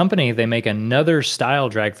 this company, they make another style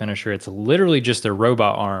drag finisher. It's literally just a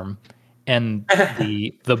robot arm, and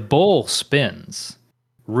the bowl spins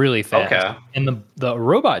really fast. Okay. And the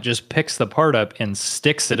robot just picks the part up and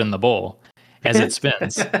sticks it in the bowl as it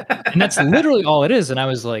spins. And that's literally all it is. And I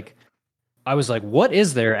was like, what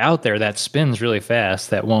is there out there that spins really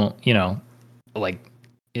fast that won't,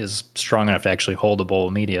 is strong enough to actually hold a bowl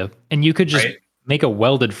of media? And you could just make a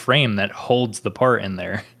welded frame that holds the part in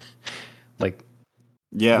there.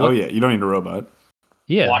 Yeah. What? Oh, yeah. You don't need a robot.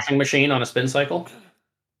 Yeah. Washing machine on a spin cycle.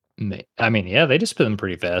 I mean, yeah, they just spin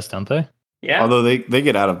pretty fast, don't they? Yeah. Although they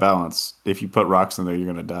get out of balance. If you put rocks in there,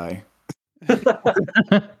 you're going to die.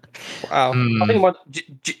 Wow. I think more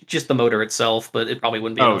just the motor itself, but it probably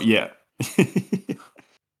wouldn't be. Oh, enough. yeah.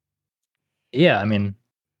 Yeah, I mean,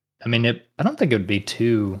 I don't think it would be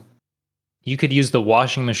too. You could use the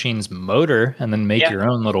washing machine's motor and then make your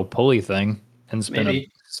own little pulley thing and spin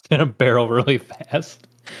a barrel really fast.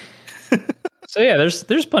 So yeah,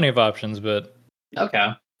 there's plenty of options, but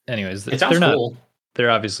Okay. anyways, It sounds cool. They're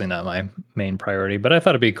obviously not my main priority, but I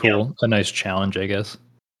thought it'd be cool, a nice challenge, I guess.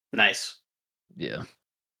 Nice. Yeah.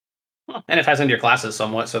 And it ties into your classes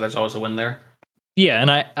somewhat, so there's always a win there. Yeah, and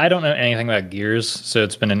I don't know anything about gears, so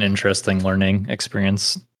it's been an interesting learning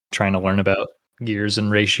experience trying to learn about gears and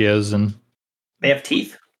ratios and They have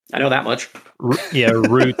teeth. I know that much.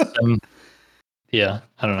 roots and I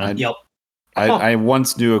don't know. Yep. I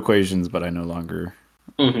once knew equations, but I no longer.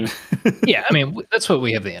 Mm-hmm. Yeah, I mean that's what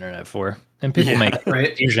we have the internet for, and people make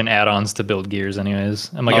Fusion add-ons to build gears,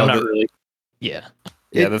 anyways. I'm like, I'm not really. Yeah.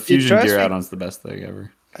 Yeah, the Fusion gear add-on's the best thing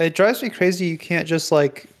ever. It drives me crazy. You can't just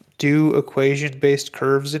like do equation-based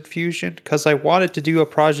curves in Fusion, because I wanted to do a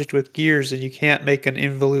project with gears, and you can't make an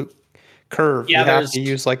involute curve. Yeah, you have to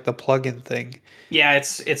use like the plugin thing. Yeah,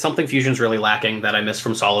 it's something Fusion's really lacking that I miss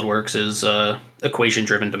from SolidWorks is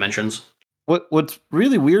equation-driven dimensions. What's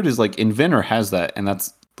really weird is like Inventor has that, and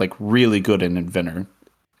that's like really good in Inventor.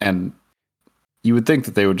 And you would think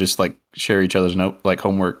that they would just like share each other's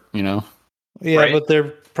homework, you know? Yeah, but they're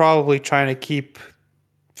probably trying to keep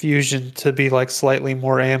Fusion to be like slightly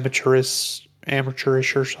more amateurish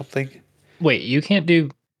or something. Wait, you can do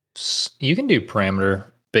parameter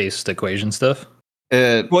based equation stuff?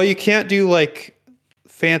 Well, you can't do like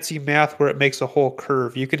fancy math where it makes a whole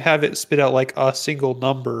curve. You can have it spit out like a single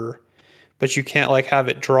number, but you can't like have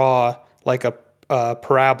it draw like a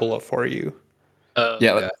parabola for you.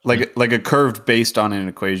 Yeah, like a curved based on an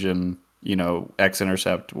equation, you know,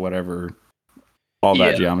 x-intercept, whatever, all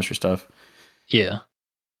that geometry stuff. Yeah.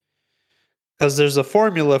 Because there's a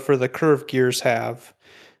formula for the curve gears have,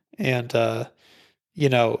 and you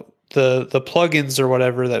know, the plugins or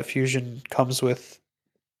whatever that Fusion comes with,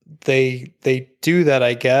 they do that,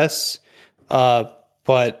 I guess,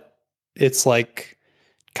 but it's like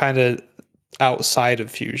kind of outside of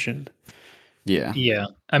Fusion. Yeah. Yeah.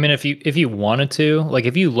 I mean, if you wanted to, like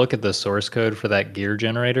if you look at the source code for that gear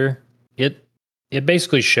generator, it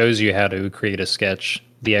basically shows you how to create a sketch,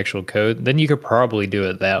 the actual code. Then you could probably do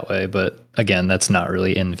it that way, but again, that's not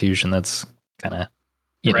really in Fusion. That's kind of,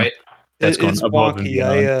 you know, Right. that's going It's above and wonky.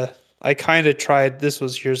 beyond. I kind of tried. This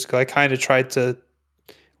was years ago. I kind of tried to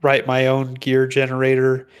write my own gear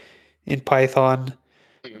generator in Python,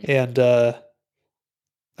 and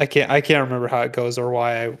I can't remember how it goes or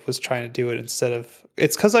why I was trying to do it instead of.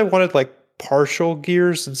 It's because I wanted like partial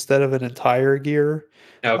gears instead of an entire gear.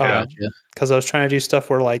 Okay. Gotcha. Because I was trying to do stuff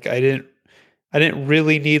where like I didn't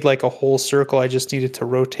really need like a whole circle. I just needed to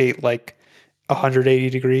rotate like 180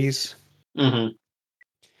 degrees. hmm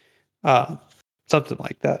Uh, Something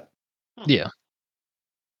like that. Yeah.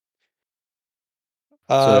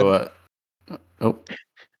 Uh, So, oh,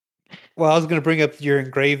 well, I was going to bring up your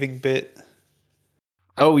engraving bit.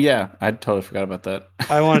 oh yeah, I totally forgot about that.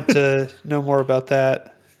 I wanted to know more about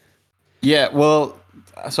that. Yeah, well,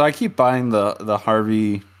 so I keep buying the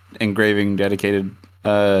Harvey engraving dedicated,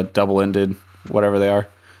 double-ended, whatever they are,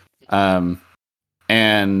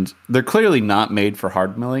 and they're clearly not made for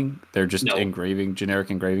hard milling. They're just No.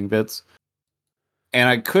 generic engraving bits. And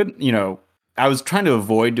I couldn't, I was trying to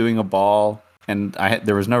avoid doing a ball, and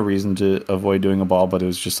there was no reason to avoid doing a ball, but it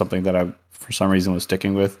was just something that I, for some reason, was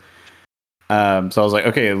sticking with. So I was like,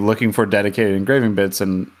 okay, looking for dedicated engraving bits,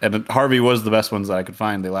 and Harvey was the best ones that I could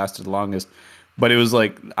find. They lasted the longest, but it was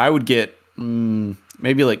like I would get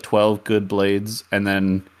maybe like 12 good blades, and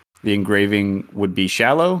then the engraving would be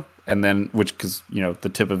shallow, and then because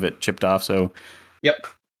the tip of it chipped off, so Yep.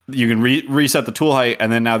 you can reset the tool height,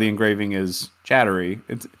 and then now the engraving is chattery.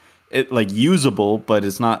 It's like usable, but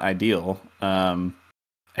it's not ideal. And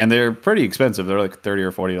they're pretty expensive. They're like $30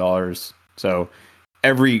 or $40. So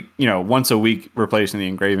every once a week replacing the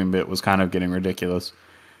engraving bit was kind of getting ridiculous.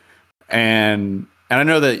 And I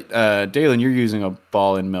know that Deylan, you're using a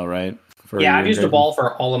ball and mill, right? Yeah, I've used a ball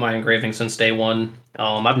for all of my engraving since day one.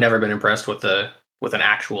 I've never been impressed with an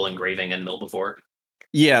actual engraving and mill before.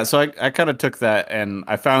 Yeah, so I kind of took that, and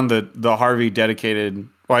I found the Harvey dedicated.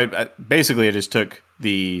 Well, basically I just took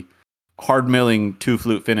the hard milling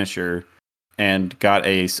 2-flute finisher and got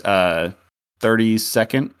a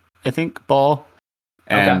 30-second, I think, ball,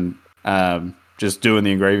 and just doing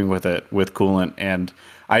the engraving with it with coolant. And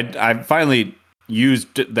I finally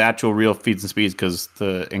used the actual real feeds and speeds, because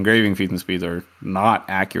the engraving feeds and speeds are not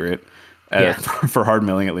accurate for hard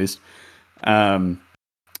milling, at least.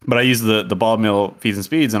 But I use the ball mill feeds and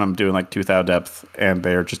speeds, and I'm doing like 2 thou depth, and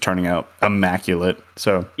they're just turning out immaculate.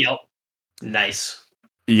 So Yep. Nice.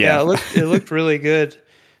 Yeah, it looked really good.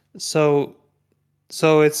 So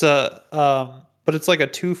it's but it's like a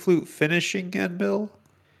 2-flute finishing end mill.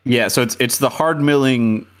 yeah, so it's the hard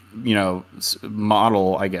milling,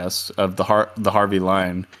 model, I guess, of the Harvey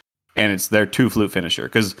line, and it's their 2-flute finisher,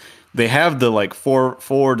 because they have the like 4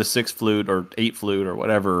 to 6 flute or 8 flute or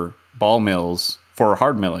whatever ball mills for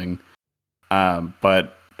hard milling.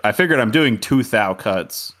 But I figured I'm doing 2 thou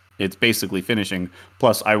cuts. It's basically finishing.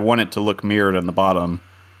 Plus, I want it to look mirrored on the bottom.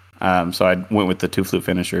 So I went with the 2-flute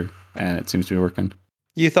finisher, and it seems to be working.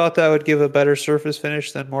 You thought that would give a better surface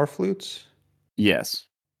finish than more flutes? Yes,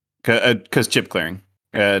 because chip clearing.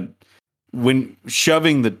 When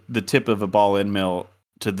shoving the tip of a ball end mill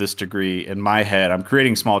to this degree, in my head, I'm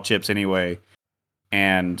creating small chips anyway,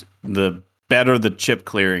 and the better the chip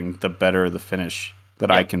clearing, the better the finish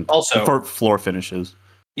that I can. Also, for floor finishes.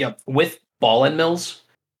 Yep. With ball end mills,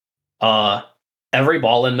 every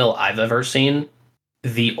ball end mill I've ever seen,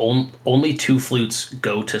 the only 2 flutes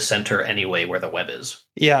go to center anyway where the web is.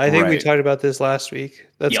 Yeah, I think we Right. talked about this last week.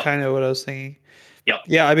 That's Yep. kind of what I was thinking. Yep.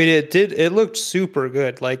 Yeah, I mean it looked super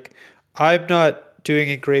good. Like, I'm not doing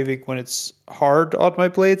engraving when it's hard on my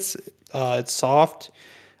blades. It's soft.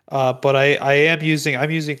 But I'm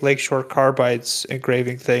using Lakeshore Carbide's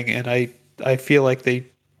engraving thing, and I feel like they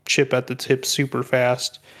chip at the tip super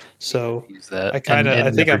fast. So Use that. I think I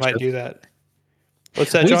never might chip. do that.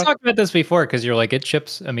 What's that, We John? talked about this before, because you're like, it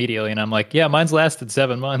chips immediately, and I'm like, yeah, mine's lasted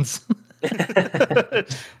 7 months.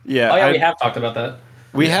 Yeah, Oh yeah, we have talked about that.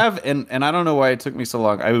 we have, and I don't know why it took me so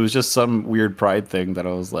long. It was just some weird pride thing that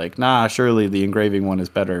I was like, nah, surely the engraving one is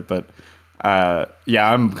better. But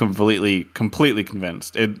yeah, I'm completely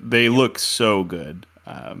convinced. They look so good.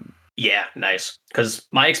 Yeah, nice. Because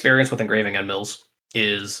my experience with engraving end mills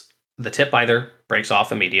is the tip either breaks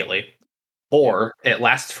off immediately, or it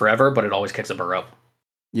lasts forever, but it always kicks a burr up.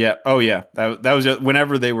 Yeah. Oh, yeah. That was just,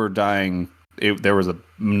 whenever they were dying, there was a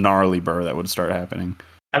gnarly burr that would start happening.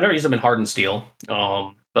 I've never used them in hardened steel,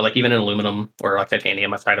 but like even in aluminum or like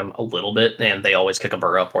titanium, I've tried them a little bit, and they always kick a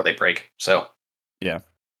burr up or they break. So yeah.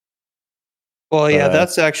 Well, yeah,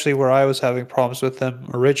 that's actually where I was having problems with them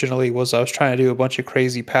originally. Was I was trying to do a bunch of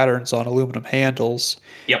crazy patterns on aluminum handles.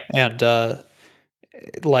 Yep. And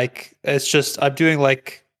like it's just I'm doing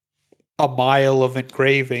like a mile of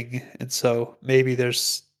engraving, and so maybe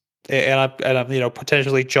there's and I'm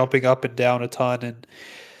potentially jumping up and down a ton, and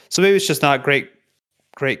so maybe it's just not great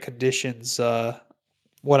conditions.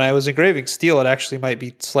 When I was engraving steel, it actually might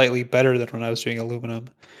be slightly better than when I was doing aluminum.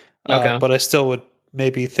 Okay. But I still would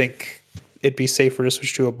maybe think it'd be safer to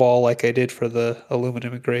switch to a ball like I did for the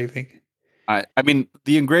aluminum engraving. I mean,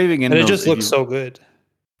 the engraving And it just looks so good.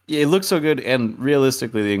 Yeah, it looks so good, and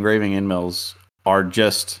realistically, the engraving end mills are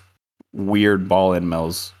just weird ball end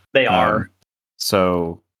mills. They are.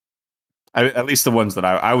 So, at least the ones that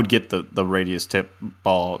I would get the radius tip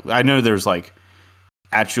ball. I know there's like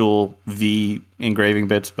actual V engraving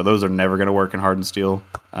bits, but those are never going to work in hardened steel.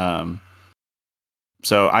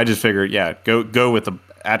 So I just figured, yeah, go with the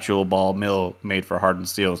actual ball mill made for hardened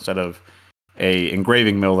steel instead of a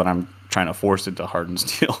engraving mill that I'm trying to force into hardened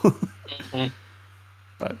steel. Mm-hmm.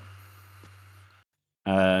 But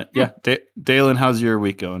yeah, Deylan, how's your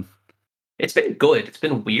week going? It's been good. It's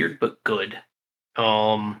been weird but good.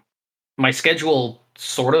 My schedule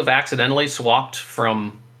sort of accidentally swapped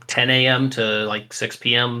from 10 a.m. to like 6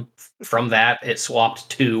 p.m. From that, it swapped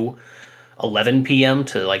to 11 p.m.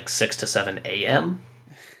 to like 6 to 7 a.m.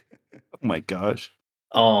 Oh my gosh.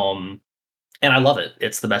 And I love it.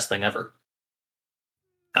 It's the best thing ever.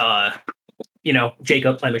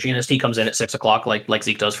 Jacob, my machinist, he comes in at 6 o'clock like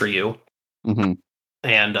Zeke does for you. Mm-hmm.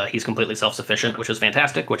 And he's completely self-sufficient, which is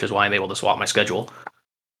fantastic, which is why I'm able to swap my schedule.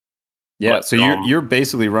 Yeah, But, so you're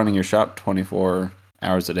basically running your shop 24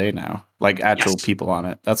 hours a day now, like actual people on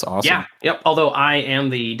it. That's awesome. Yeah, yep. Although I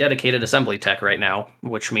am the dedicated assembly tech right now,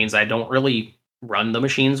 which means I don't really run the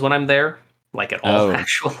machines when I'm there, like at all.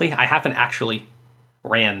 Actually, I haven't actually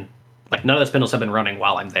ran, like none of the spindles have been running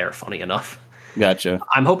while I'm there. Funny enough. Gotcha.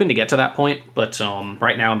 I'm hoping to get to that point, but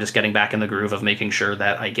right now I'm just getting back in the groove of making sure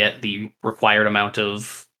that I get the required amount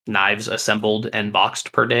of knives assembled and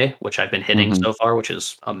boxed per day, which I've been hitting so far, which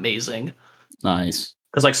is amazing. Nice.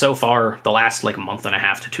 Because like so far, the last like month and a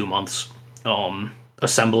half to 2 months,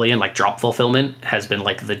 assembly and like drop fulfillment has been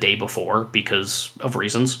like the day before because of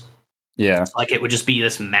reasons. Yeah. Like it would just be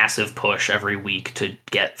this massive push every week to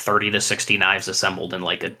get 30 to 60 knives assembled in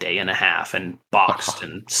like a day and a half and boxed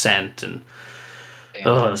and sent, and it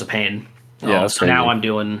was a pain. Yeah. So now I'm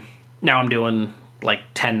doing like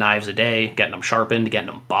 10 knives a day, getting them sharpened, getting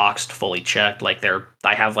them boxed, fully checked. Like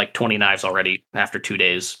I have like 20 knives already after 2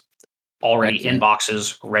 days, already in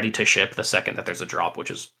boxes, ready to ship the second that there's a drop,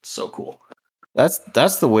 which is so cool. That's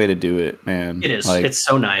the way to do it, man. It is. Like, it's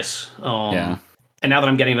so nice. Yeah. And now that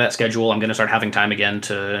I'm getting to that schedule, I'm going to start having time again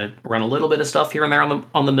to run a little bit of stuff here and there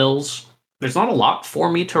on the mills. There's not a lot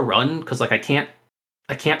for me to run because like I can't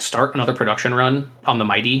start another production run on the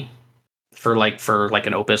Mighty for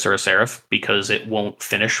an Opus or a Seraph because it won't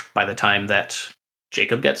finish by the time that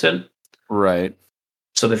Jacob gets in. Right.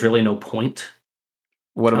 So there's really no point.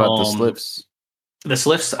 What about the slips? The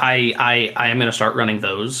slips, I am going to start running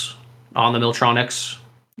those on the Miltronics.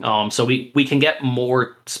 So we can get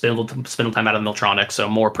more spindle time out of the Miltronics, so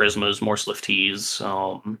more Prismas, more Slift Tees,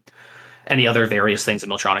 any other various things that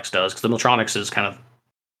Miltronics does, because the Miltronics is kind of,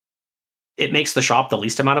 it makes the shop the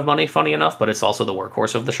least amount of money, funny enough, but it's also the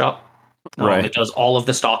workhorse of the shop. Right. It does all of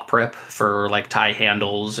the stock prep for like tie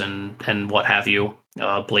handles and what have you,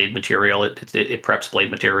 blade material. It preps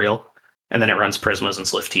blade material, and then it runs Prismas and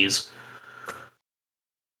Slift Tees.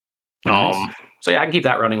 Nice. So yeah, I can keep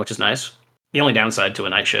that running, which is nice. The only downside to a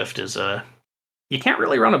night shift is you can't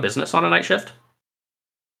really run a business on a night shift.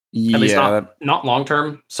 Yeah. At least not long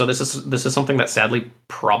term. So this is something that sadly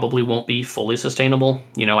probably won't be fully sustainable.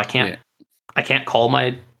 I can't call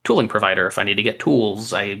my tooling provider if I need to get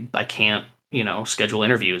tools. I can't, schedule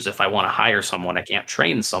interviews if I want to hire someone. I can't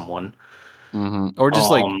train someone. Mm-hmm. Or just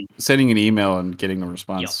like sending an email and getting a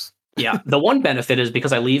response. Yeah. The one benefit is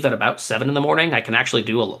because I leave at about 7 a.m, I can actually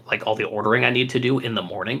do all the ordering I need to do in the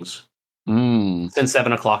mornings. Since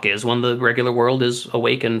 7 o'clock is when the regular world is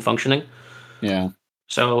awake and functioning. Yeah.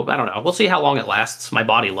 So I don't know. We'll see how long it lasts. My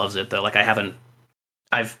body loves it though. Like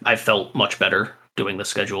I've felt much better doing the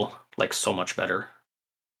schedule. Like so much better.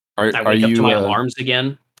 I wake up to my alarms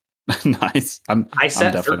again. Nice. I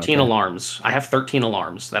set 13 alarms. I have 13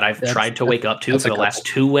 alarms that I've tried to wake up to for the last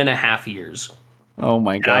 2.5 years. Oh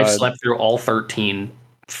my god! And I've slept through all 13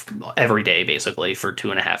 every day basically for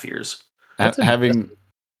 2.5 years.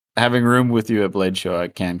 Having room with you at Blade Show, I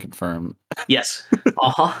can confirm. Yes.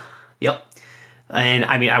 Yep. And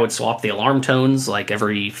I mean, I would swap the alarm tones like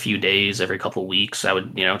every few days, every couple weeks. I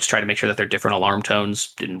would, just try to make sure that they're different alarm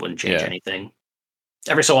tones. Wouldn't change anything.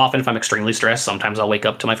 Every so often, if I'm extremely stressed, sometimes I'll wake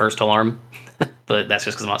up to my first alarm, but that's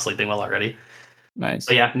just because I'm not sleeping well already. Nice.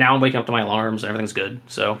 But yeah, now I'm waking up to my alarms and everything's good.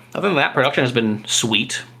 So other than that, production has been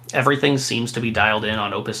sweet. Everything seems to be dialed in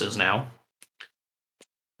on Opuses now.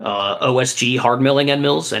 OSG hard milling end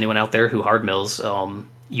mills. Anyone out there who hard mills,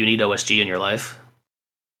 you need OSG in your life.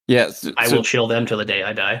 Yes, I will chill them till the day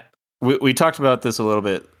I die. We talked about this a little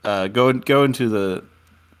bit. Go into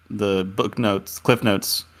the book notes, cliff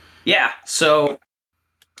notes. Yeah. So,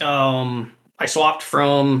 I swapped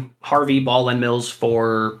from Harvey ball end mills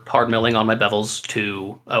for hard milling on my bevels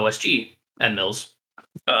to OSG end mills.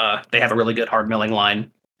 They have a really good hard milling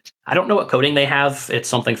line. I don't know what coating they have. It's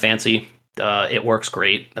something fancy. It works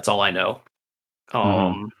great. That's all I know.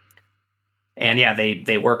 And yeah,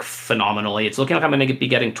 they work phenomenally. It's looking like I'm going to be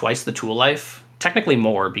getting twice the tool life. Technically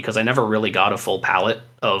more, because I never really got a full palette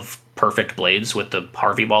of perfect blades with the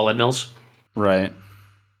Harvey ball end mills. Right.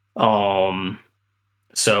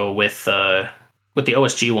 So with the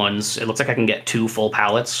OSG ones, it looks like I can get 2 full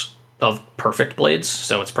pallets of perfect blades.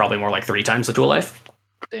 So it's probably more like 3 times the tool life.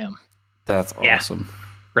 Damn. That's awesome. Yeah.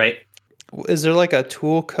 Right. Is there like a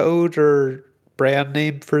tool code or brand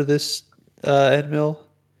name for this end mill?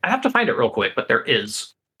 I have to find it real quick, but there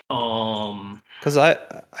is. Because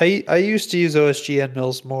I used to use OSG end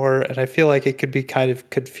mills more, and I feel like it could be kind of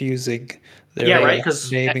confusing. Right.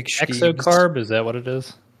 Because naming schemes. Exocarb, is that what it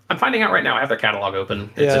is? I'm finding out right now. I have their catalog open.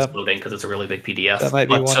 It's loading because it's a really big PDF. That might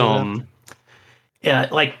be one of them. Yeah,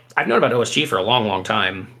 like I've known about OSG for a long, long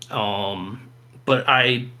time. But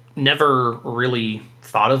I never really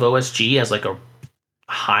thought of OSG as like a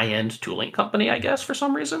high-end tooling company, I guess, for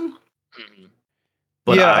some reason.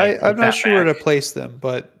 But I'm not sure where to place them,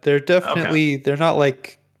 but they're definitely they're not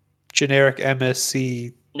like generic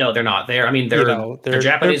MSC. No, they're not. They're Japanese. They're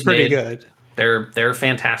pretty made. good. They're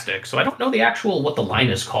fantastic. So I don't know what the line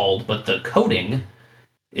is called, but the coating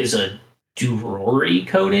is a Durori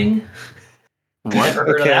coating. I've never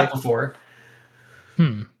heard of that before.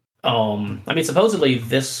 I mean, supposedly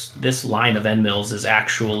this line of end mills is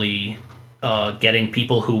actually getting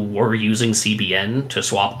people who were using CBN to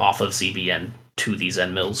swap off of CBN to these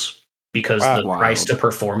end mills because the price to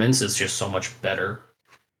performance is just so much better.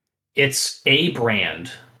 It's A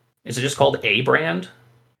brand. Is it just called A brand?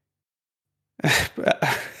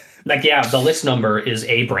 The list number is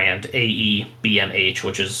A brand, AEBMH,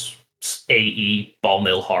 which is AE ball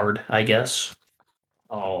mill hard, I guess.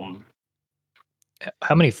 How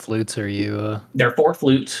many flutes are you? There are 4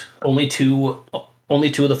 flutes. Only two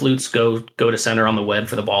of the flutes go to center on the web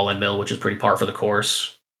for the ball end mill, which is pretty par for the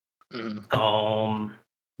course.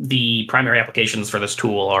 The primary applications for this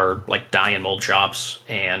tool are like die and mold shops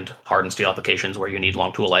and hardened steel applications where you need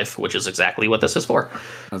long tool life, which is exactly what this is for.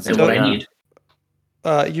 That's what I need.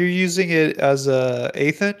 You're using it as a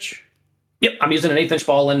 1/8 inch? Yep, I'm using an 1/8 inch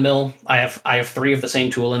ball end mill. I have 3 of the same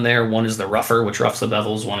tool in there. One is the rougher, which roughs the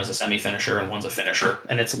bevels. One is a semi-finisher, and one's a finisher.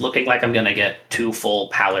 And it's looking like I'm going to get 2 full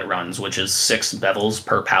pallet runs, which is 6 bevels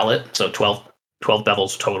per pallet, so 12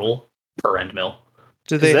 bevels total per end mill.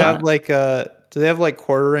 Do they have like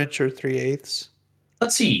 1/4 inch or 3/8?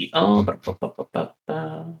 Let's see.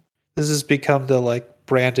 This has become the like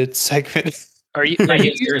branded segment. Are you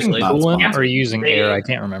using coolant or are you using air? I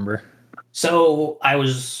can't remember. So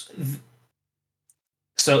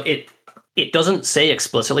it doesn't say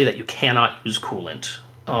explicitly that you cannot use coolant.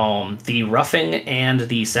 The roughing and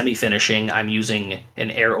the semi-finishing, I'm using an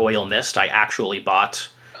air oil mist. I actually bought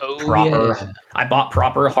I bought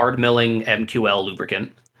proper hard milling MQL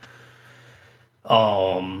lubricant.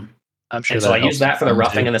 I'm sure. And so I use that for the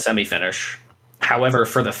roughing and the semi-finish. However,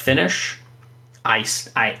 for the finish, I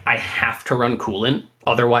have to run coolant.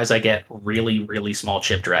 Otherwise, I get really, really small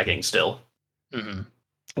chip dragging still.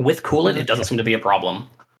 With coolant, it doesn't seem to be a problem.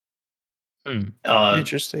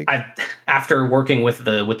 Interesting. After working with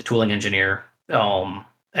the tooling engineer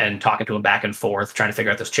and talking to him back and forth, trying to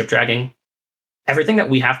figure out this chip dragging, everything that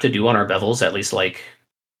we have to do on our bevels, at least like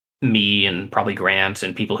me and probably Grant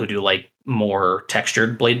and people who do like more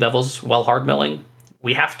textured blade bevels while hard milling,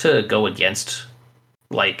 we have to go against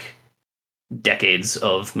like decades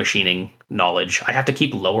of machining knowledge. I have to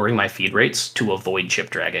keep lowering my feed rates to avoid chip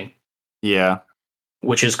dragging. Yeah.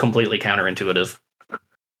 Which is completely counterintuitive.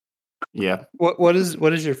 Yeah. What is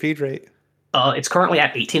your feed rate? It's currently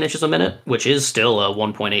at 18 inches a minute, which is still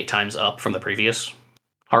 1.8 times up from the previous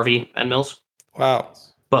Harvey end mills. Wow.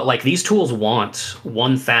 But like these tools want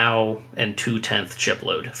 1 thou and 2/10 chip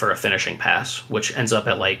load for a finishing pass, which ends up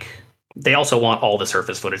at like they also want all the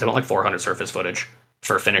surface footage. They want like 400 surface footage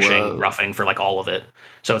for finishing, roughing for like all of it.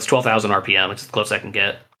 So it's 12,000 RPM, which is the closest I can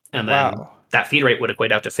get. And then that feed rate would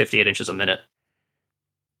equate out to 58 inches a minute.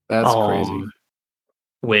 That's crazy.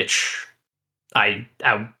 Which I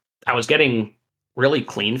was getting really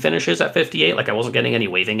clean finishes at 58. Like I wasn't getting any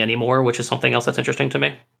waving anymore, which is something else that's interesting to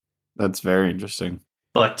me. That's very interesting.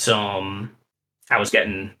 But I was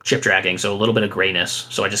getting chip dragging, so a little bit of grayness.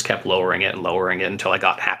 So I just kept lowering it until I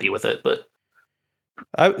got happy with it. But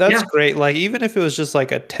that's great. Like even if it was just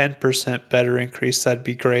like a 10% better increase, that'd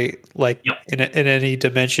be great. Like in any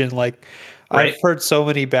dimension. Like I've heard so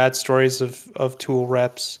many bad stories of tool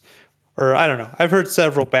reps, or I don't know. I've heard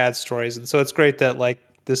several bad stories, and so it's great that like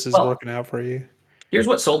this is working out for you. Here's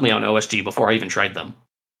what sold me on OSG before I even tried them.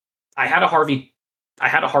 I had a Harvey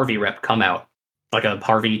rep come out, like a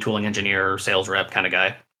Harvey tooling engineer, sales rep kind of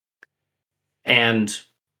guy. And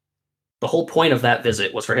the whole point of that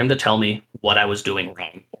visit was for him to tell me what I was doing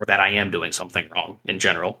wrong, or that I am doing something wrong in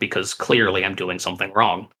general, because clearly I'm doing something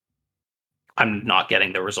wrong. I'm not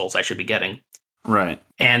getting the results I should be getting. Right.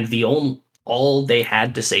 And all they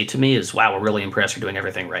had to say to me is, wow, we're really impressed you're doing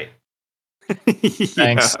everything right.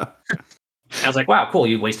 Thanks. I was like, wow, cool,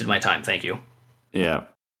 you wasted my time, thank you. Yeah.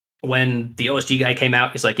 When the OSG guy came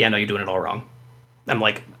out, he's like, yeah, no, you're doing it all wrong. I'm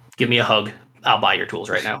like, give me a hug. I'll buy your tools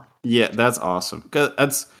right now. Yeah, that's awesome.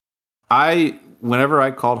 Whenever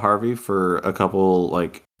I called Harvey for a couple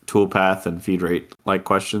like toolpath and feed rate like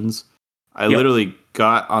questions, I literally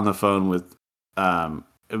got on the phone with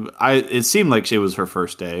it seemed like it was her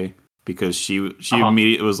first day because she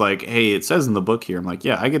immediately was like, "Hey, it says in the book here." I'm like,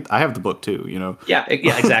 "Yeah, I have the book too, you know." Yeah,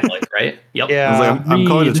 exactly, right? Yep. Yeah. I was like, I'm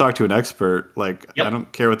calling to talk to an expert. Like, I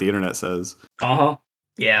don't care what the internet says.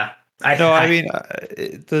 Yeah. I mean,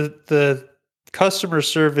 the customer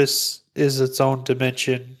service is its own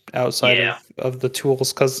dimension outside of the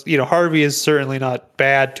tools, because Harvey is certainly not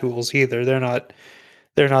bad tools either. They're not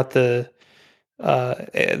the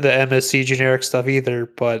MSC generic stuff either.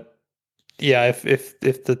 But yeah, if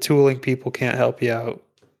the tooling people can't help you out,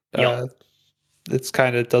 it's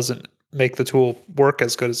kind of doesn't make the tool work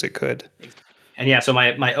as good as it could. And yeah, so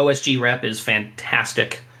my OSG rep is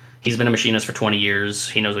fantastic. He's been a machinist for 20 years.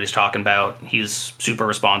 He knows what he's talking about. He's super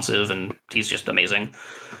responsive, and he's just amazing.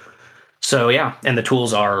 So yeah, and the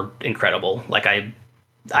tools are incredible. Like I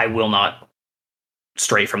will not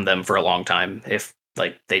stray from them for a long time if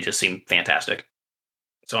like they just seem fantastic.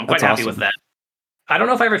 So I'm quite happy with that. I don't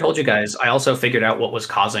know if I ever told you guys, I also figured out what was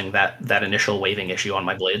causing that initial waving issue on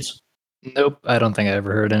my blades. Nope, I don't think I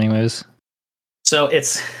ever heard anyways. So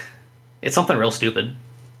it's something real stupid.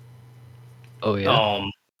 Oh yeah.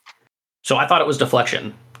 So I thought it was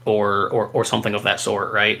deflection or something of that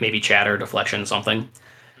sort, right? Maybe chatter, deflection, something.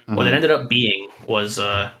 Mm-hmm. What it ended up being was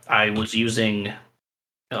I was using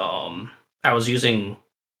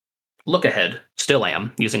look ahead. Still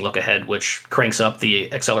am using look ahead, which cranks up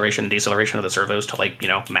the acceleration and deceleration of the servos to like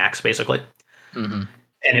max basically. Mm-hmm.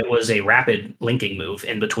 And it was a rapid linking move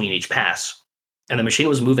in between each pass, and the machine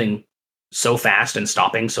was moving so fast and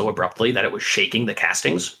stopping so abruptly that it was shaking the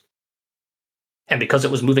castings. And because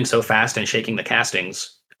it was moving so fast and shaking the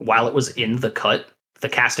castings, while it was in the cut, the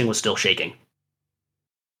casting was still shaking.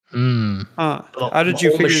 How did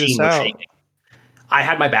you figure this out? I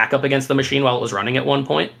had my back up against the machine while it was running at one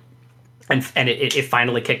point, and it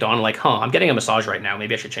finally kicked on. Like, I'm getting a massage right now.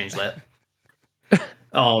 Maybe I should change that.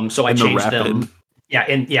 So I changed them.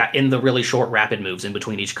 Yeah, in the really short rapid moves in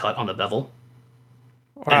between each cut on the bevel.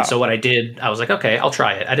 Wow. And so what I did, I was like, okay, I'll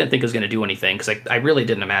try it. I didn't think it was going to do anything because I really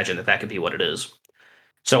didn't imagine that could be what it is.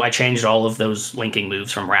 So I changed all of those linking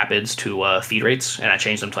moves from rapids to feed rates, and I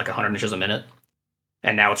changed them to like 100 inches a minute.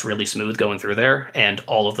 And now it's really smooth going through there, and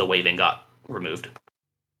all of the waving got removed.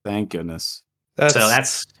 Thank goodness.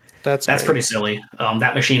 That's pretty silly.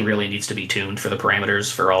 That machine really needs to be tuned for the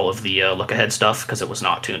parameters for all of the look ahead stuff because it was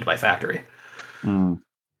not tuned by factory.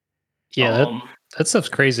 Yeah, that stuff's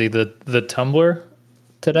crazy. The tumbler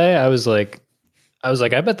today, I was like,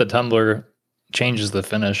 I bet the tumbler changes the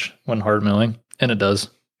finish when hard milling, and it does.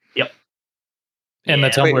 Yep. And the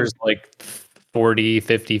tumbler's like 40,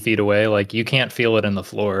 50 feet away. Like you can't feel it in the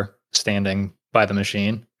floor standing by the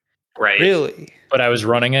machine. Right. Really? But I was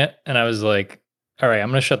running it, and I was like, all right, I'm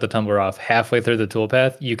going to shut the tumbler off. Halfway through the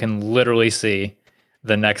toolpath, you can literally see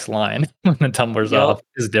the next line when the tumbler's off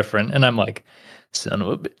is different. And I'm like, son of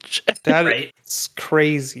a bitch. That's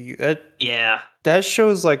crazy. That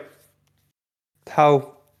shows like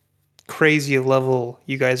how crazy level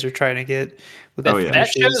you guys are trying to get with the That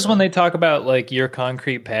shows when they talk about like your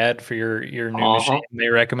concrete pad for your new machine. They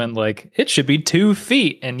recommend like it should be 2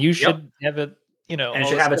 feet, and you should have it. You know, and it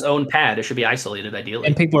should have its own pad. It should be isolated, ideally.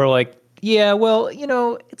 And people are like, "Yeah, well, you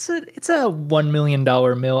know, it's a $1 million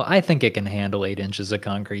mill. I think it can handle 8 inches of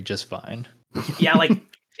concrete just fine." Yeah, like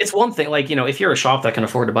it's one thing. Like, you know, if you're a shop that can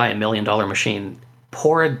afford to buy $1 million machine,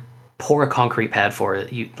 pour a concrete pad for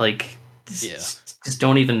it. You like, just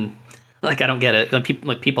don't even like. I don't get it.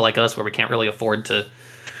 People like us, where we can't really afford to.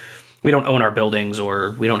 We don't own our buildings,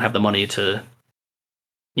 or we don't have the money to,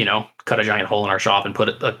 you know, cut a giant hole in our shop and put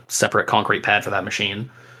a separate concrete pad for that machine.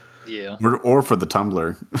 Yeah. Or for the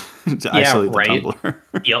tumbler. To isolate the tumbler.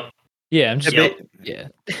 Yep. Yeah, I'm just I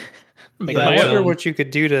wonder what you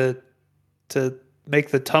could do to make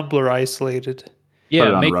the tumbler isolated.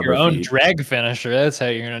 Yeah, make your own drag finisher. That's how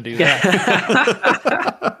you're gonna do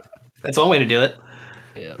that. That's one way to do it.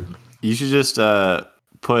 Yeah. You should just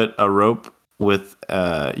put a rope with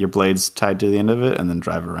your blades tied to the end of it, and then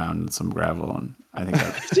drive around in some gravel. And I think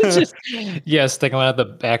that's stick them out the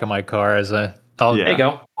back of my car as there you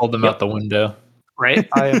go. Hold them out the window. Right.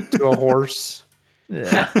 I am to a horse.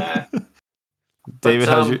 Yeah. David,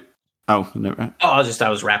 how's you? Oh, never. I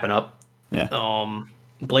was wrapping up. Yeah.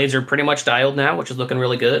 Blades are pretty much dialed now, which is looking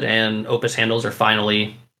really good, and Opus handles are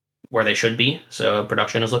finally where they should be. So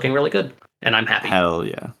production is looking really good, and I'm happy. Hell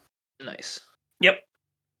yeah. Nice. Yep.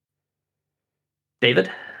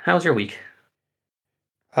 David, how was your week?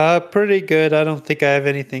 Pretty good. I don't think I have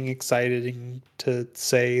anything exciting to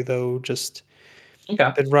say though. Just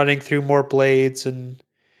been running through more blades, and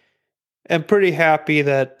I'm pretty happy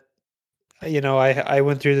that I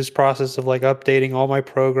went through this process of like updating all my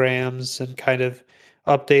programs and kind of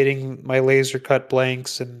updating my laser cut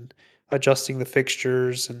blanks and adjusting the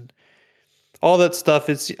fixtures and all that stuff.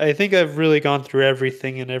 I think I've really gone through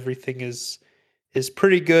everything, and everything is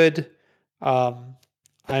pretty good.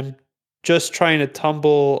 I'm just trying to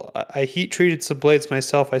tumble. I heat treated some blades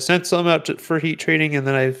myself. I sent some out for heat treating, and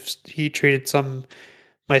then I've heat treated some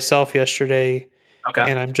myself yesterday. Okay.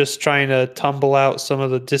 And I'm just trying to tumble out some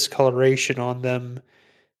of the discoloration on them,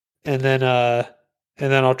 and then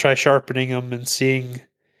I'll try sharpening them and seeing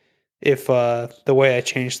if the way I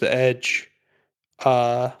change the edge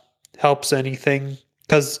helps anything.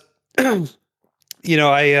 Because I've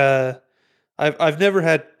never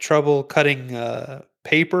had trouble cutting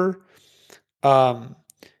paper.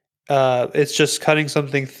 It's just cutting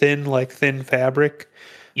something thin, like thin fabric.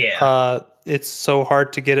 Yeah. It's so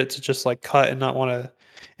hard to get it to just like cut and not want to.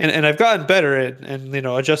 And I've gotten better at, and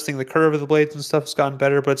adjusting the curve of the blades and stuff has gotten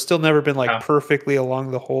better, but it's still never been like perfectly along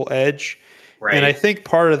the whole edge. Right. And I think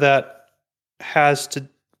part of that has to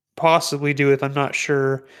possibly do with, I'm not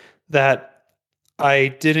sure, that I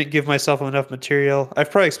didn't give myself enough material. I've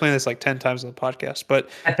probably explained this like 10 times on the podcast, but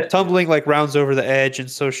tumbling like rounds over the edge, and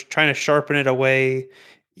so trying to sharpen it away.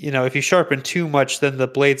 If you sharpen too much, then the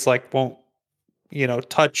blades like won't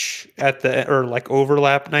touch at the, or like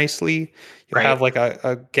overlap nicely. You'll have like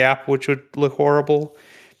a gap, which would look horrible.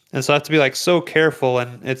 And so I have to be like so careful,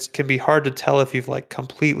 and it can be hard to tell if you've like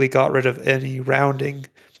completely got rid of any rounding.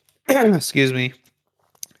 Excuse me.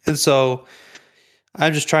 And so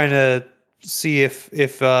I'm just trying to see if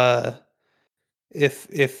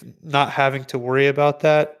not having to worry about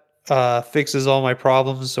that fixes all my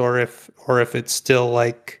problems, or if it's still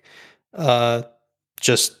like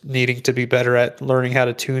just needing to be better at learning how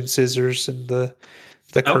to tune scissors and the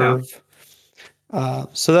curve.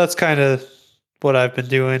 So that's kind of what I've been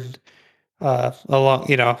doing along,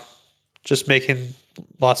 just making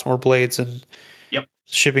lots more blades and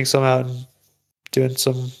shipping some out and doing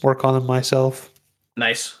some work on them myself.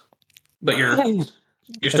 Nice. But you're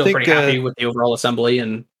still pretty happy with the overall assembly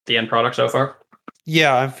and the end product so far?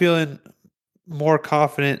 Yeah, I'm feeling more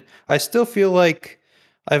confident. I still feel like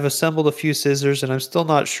I've assembled a few scissors, and I'm still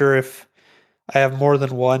not sure if I have more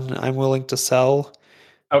than one I'm willing to sell.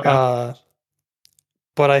 Okay.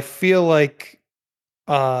 But I feel like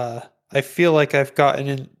I've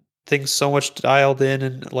gotten things so much dialed in,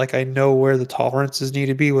 and like I know where the tolerances need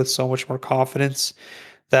to be with so much more confidence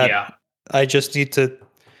that I just need to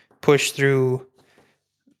push through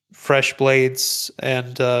fresh blades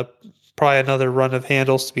and probably another run of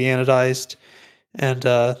handles to be anodized,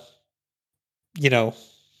 and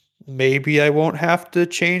maybe I won't have to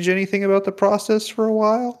change anything about the process for a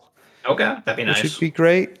while. Okay, that'd be nice. Which would be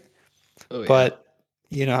great. Oh, yeah. But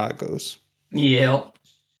you know how it goes. Yeah.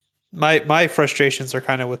 My frustrations are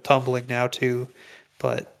kind of with tumbling now too,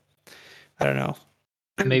 but I don't know.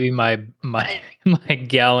 Maybe my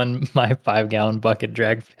 5-gallon bucket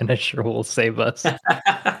drag finisher will save us.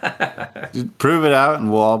 just prove it out,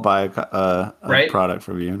 and we'll all buy a Right? product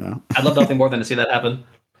from you. No, I'd love nothing more than to see that happen.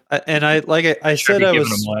 And I Should said be I giving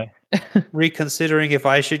was them away. reconsidering if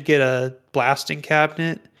I should get a blasting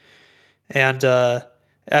cabinet, and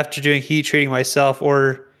after doing heat treating myself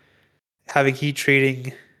or having heat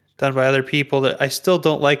treating done by other people, that I still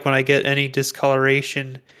don't like when I get any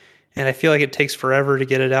discoloration, and I feel like it takes forever to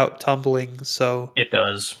get it out tumbling. So It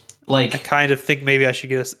does. I Like, kind of think maybe I should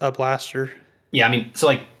get a blaster. yeah, I mean, so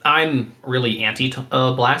like I'm really anti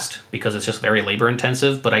blast because it's just very labor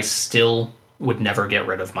intensive, but I still would never get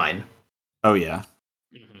rid of mine. oh yeah,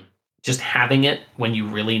 Just having it when you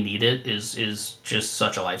really need it is just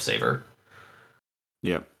such a lifesaver.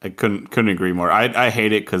 yeah. I couldn't agree more. I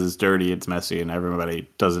hate it because it's dirty, it's messy, and everybody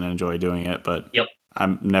doesn't enjoy doing it. But Yep.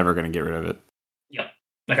 I'm never gonna get rid of it. Yep.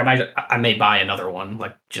 Like I may buy another one,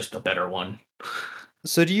 like just a better one.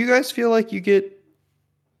 So do you guys feel like you get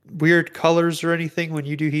weird colors or anything when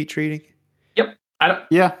you do heat treating? Yep. I don't.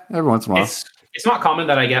 Yeah, every once in a while. It's not common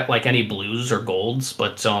that I get like any blues or golds,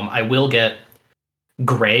 but I will get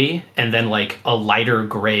gray and then like a lighter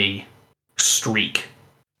gray streak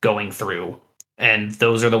going through. And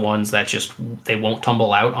those are the ones that they won't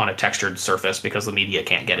tumble out on a textured surface because the media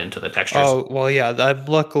can't get into the textures. Oh, well, yeah, I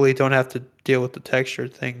luckily don't have to deal with the texture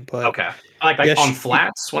thing, but Okay. Like yeah, on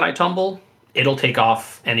flats when I tumble, it'll take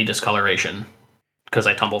off any discoloration because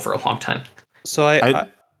I tumble for a long time. So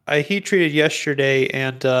I heat treated yesterday,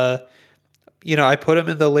 and I put them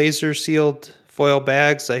in the laser sealed foil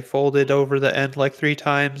bags. I folded over the end like 3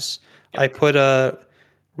 times. Yep. I put a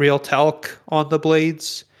real talc on the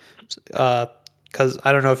blades because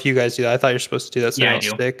I don't know if you guys do that. I thought you're supposed to do that so Yeah, they I don't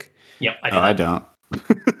do. stick. Yep, I do. I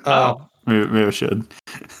don't. Maybe I should.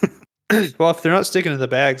 Well, if they're not sticking in the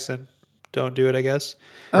bags, then don't do it, I guess.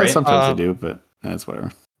 Right. Sometimes I do, but that's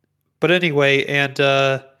whatever. But anyway, and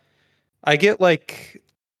I get like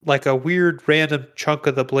a weird random chunk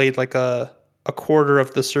of the blade, like a quarter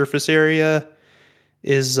of the surface area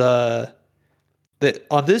is that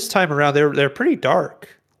on this time around they're pretty dark.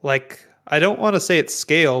 Like I don't want to say it's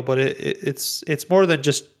scale, but it's more than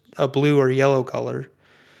just a blue or yellow color.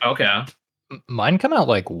 Okay. Mine come out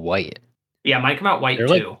like white. Yeah, mine come out white They're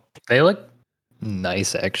too. They look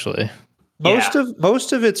nice actually. Most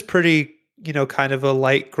of it's pretty, kind of a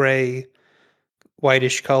light gray,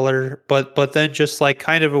 whitish color, but then just like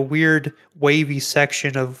kind of a weird wavy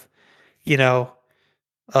section of,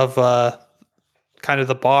 of kind of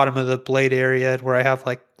the bottom of the blade area where I have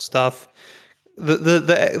like stuff.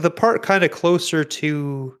 The part kind of closer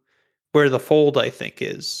to where the fold I think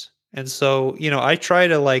is. And so, I try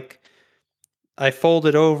to I fold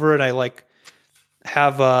it over and I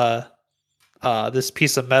have this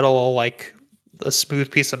piece of metal, like a smooth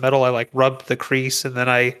piece of metal. I rub the crease, and then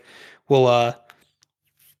I will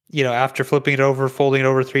after flipping it over, folding it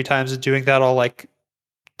over 3 times and doing that, I'll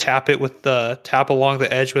tap along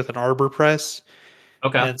the edge with an arbor press.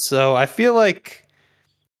 Okay. And so I feel like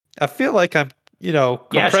I'm,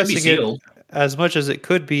 compressing it as much as it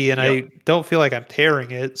could be, and I don't feel like I'm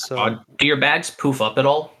tearing it. So do your bags poof up at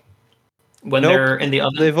all when Nope. they're in the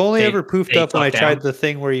oven? They've only ever poofed up when I tuck tried down? the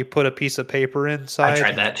thing where you put a piece of paper inside. I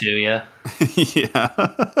tried that too. Yeah. Yeah.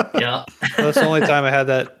 Yeah. That's the only time I had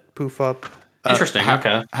that poof up. Interesting.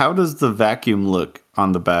 Okay. How does the vacuum look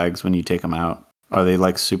on the bags when you take them out? Are they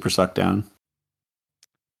super sucked down?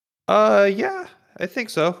 Yeah, I think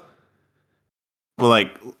so. Well,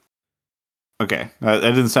 okay, that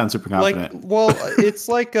didn't sound super confident. It's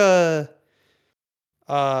like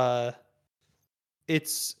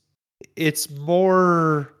it's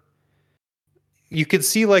more. You can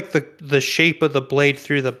see the shape of the blade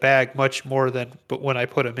through the bag much more than when I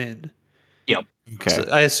put them in. Yep. Okay. So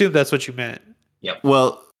I assume that's what you meant. Yep.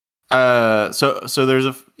 Well, so there's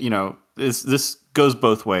this goes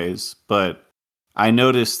both ways, but I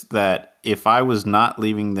noticed that if I was not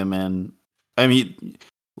leaving them in, I mean,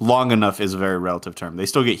 long enough is a very relative term. They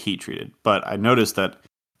still get heat treated, but I noticed that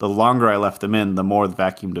the longer I left them in, the more the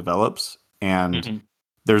vacuum develops. And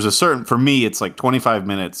there's a certain, for me, it's 25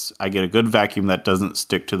 minutes. I get a good vacuum that doesn't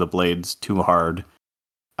stick to the blades too hard.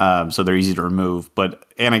 So they're easy to remove,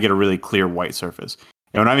 and I get a really clear white surface.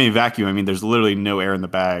 And when I mean vacuum, I mean there's literally no air in the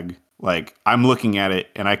bag. I'm looking at it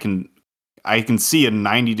and I can see a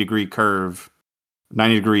 90-degree curve,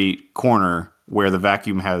 90-degree corner where the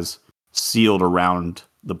vacuum has sealed around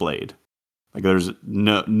the blade. There's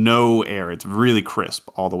no air. It's really crisp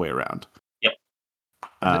all the way around. Yep.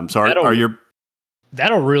 So are your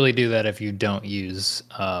That'll really do that if you don't use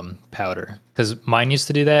powder. Because mine used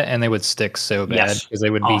to do that, and they would stick so bad Yes. because they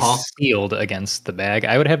would be sealed against the bag.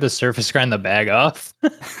 I would have the surface grind the bag off.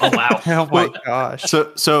 Oh wow. Oh my gosh.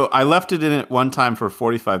 So I left it in it one time for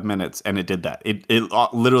 45 minutes, and it did that. It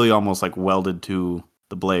literally almost like welded to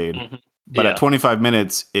the blade. Mhm. But Yeah. at 25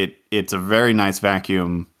 minutes, it's a very nice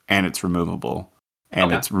vacuum, and it's removable, and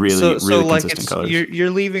Okay. it's really really like consistent colors.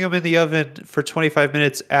 you're leaving them in the oven for 25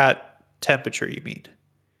 minutes at temperature, you mean?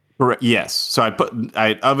 Correct. Yes. So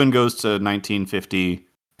oven goes to 1950,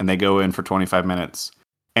 and they go in for 25 minutes,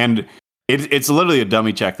 and it's literally a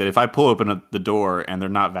dummy check that if I pull open the door and they're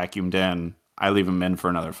not vacuumed in, I leave them in for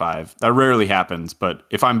another 5. That rarely happens, but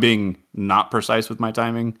if I'm being not precise with my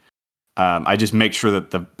timing, I just make sure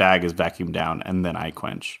that the bag is vacuumed down, and then I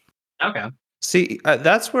quench. Okay. See,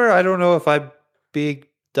 that's where I don't know if I'm being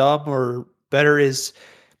dumb or better is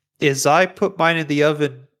I put mine in the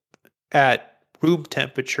oven at room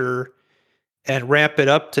temperature and ramp it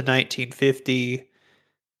up to 1950,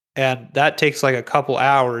 and that takes like a couple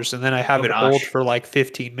hours, and then I have Oh, it hold gosh. for like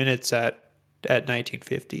 15 minutes at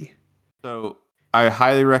 1950. So I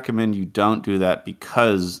highly recommend you don't do that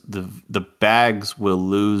because the bags will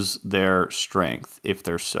lose their strength if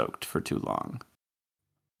they're soaked for too long.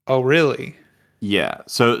 Oh, really? Yeah.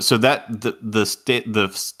 So that the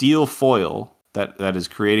steel foil that is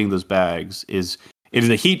creating those bags is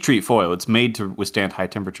a heat treat foil. It's made to withstand high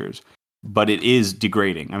temperatures, but it is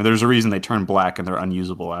degrading. I mean, there's a reason they turn black and they're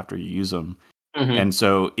unusable after you use them. Mhm. And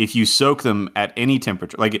so if you soak them at any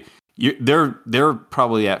temperature, like they're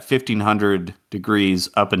probably at 1500 degrees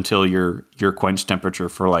up until your quench temperature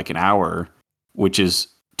for like an hour, which is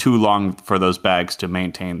too long for those bags to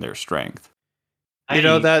maintain their strength. You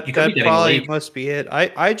know, that you could be getting probably late. must be it.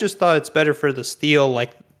 I just thought it's better for the steel,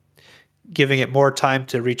 like giving it more time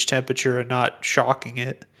to reach temperature and not shocking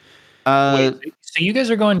it. Wait, so you guys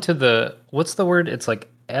are going to what's the word? It's like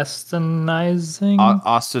austenizing?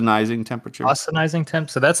 Austinizing temperature. Austenizing temp.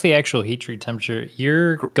 So that's the actual heat treat temperature.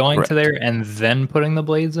 You're going correct. to there and then putting the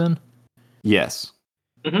blades in? Yes.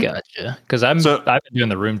 Mhm. Gotcha. Because I've been doing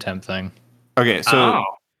the room temp thing. Okay. So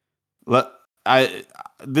Oh.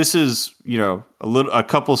 this is a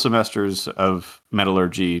couple semesters of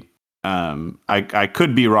metallurgy. I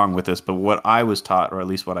could be wrong with this, but what I was taught, or at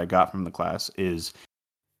least what I got from the class, is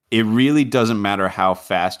it really doesn't matter how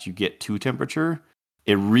fast you get to temperature.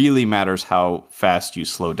 It really matters how fast you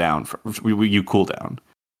slow down. You cool down.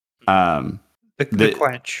 The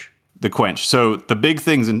quench. The quench. So the big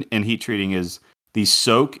things in heat treating is the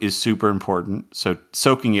soak is super important. So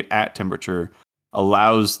soaking it at temperature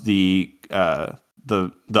allows the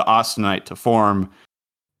austenite to form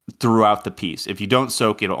throughout the piece. If you don't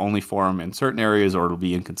soak, it'll only form in certain areas or it'll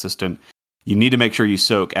be inconsistent. You need to make sure you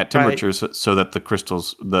soak at temperatures so that the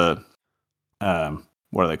crystals, what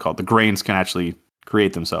are they called? The grains can actually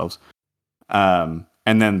create themselves. And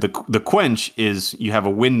then the quench is you have a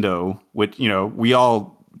window, which, we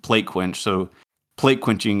all plate quench. So plate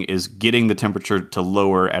quenching is getting the temperature to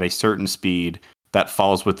lower at a certain speed that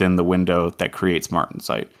falls within the window that creates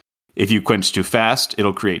martensite. If you quench too fast,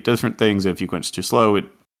 it'll create different things. If you quench too slow,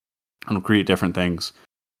 it'll create different things.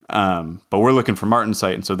 But we're looking for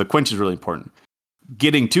martensite, and so the quench is really important.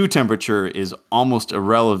 Getting to temperature is almost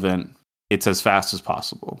irrelevant. It's as fast as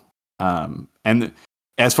possible. And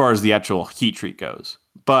as far as the actual heat treat goes.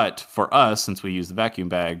 But for us, since we use the vacuum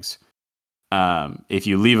bags, if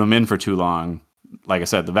you leave them in for too long, like I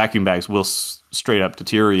said, the vacuum bags will straight up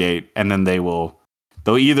deteriorate, and then they'll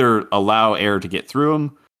either allow air to get through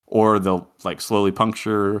them, or they'll like slowly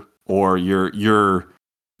puncture, or your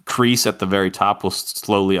crease at the very top will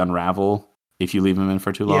slowly unravel if you leave them in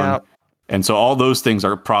for too long. Yeah. And so all those things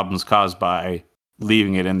are problems caused by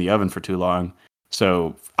leaving it in the oven for too long.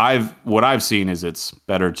 So what I've seen is it's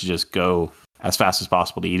better to just go as fast as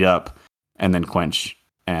possible to heat up and then quench.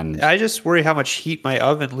 And I just worry how much heat my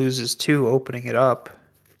oven loses too opening it up.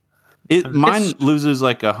 mine loses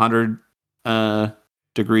like 100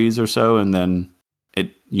 degrees or so, and then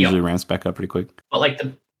it usually ramps back up pretty quick. But like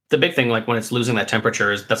the big thing, like when it's losing that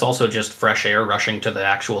temperature, is that's also just fresh air rushing to the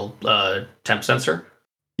actual temp sensor.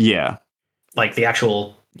 Yeah. Like the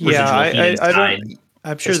actual Yeah, residual heat inside.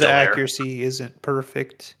 I'm sure the accuracy isn't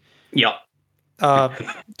perfect. Yep. No,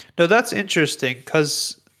 that's interesting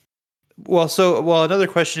because, another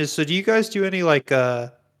question is, so do you guys do any like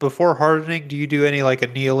before hardening? Do you do any like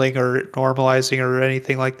annealing or normalizing or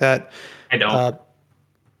anything like that? I don't.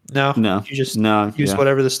 No. You just use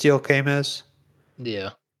whatever the steel came as. Yeah.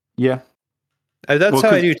 Yeah. That's how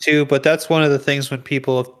I do too. But that's one of the things when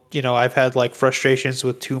people, I've had like frustrations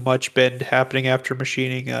with too much bend happening after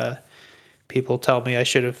machining. People tell me I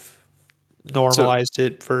should have normalized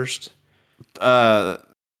it first?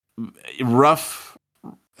 Rough.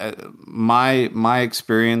 My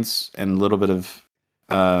experience and a little bit of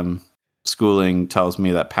schooling tells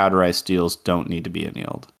me that powderized steels don't need to be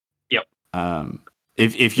annealed. Yep.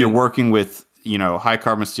 If you're working with high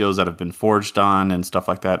carbon steels that have been forged on and stuff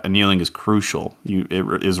like that, annealing is crucial.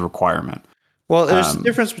 It is a requirement. Well, there's a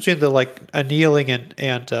difference between the annealing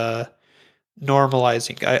and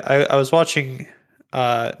normalizing. I was watching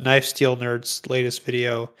Knife Steel Nerd's latest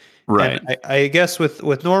video, right? And I guess with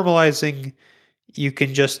normalizing, you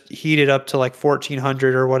can just heat it up to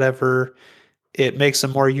 1400 or whatever. It makes a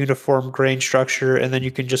more uniform grain structure, and then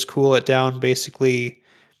you can just cool it down basically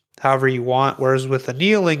however you want. Whereas with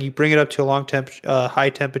annealing, you bring it up to a high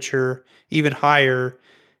temperature, even higher,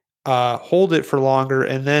 hold it for longer,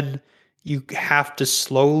 and then you have to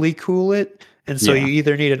slowly cool it. And so you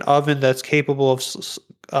either need an oven that's capable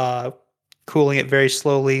of cooling it very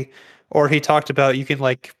slowly, or he talked about you can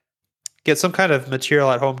get some kind of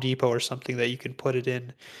material at Home Depot or something that you can put it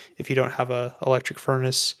in if you don't have a electric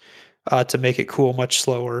furnace to make it cool much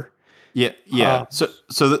slower. Yeah. So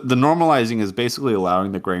the normalizing is basically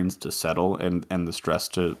allowing the grains to settle and the stress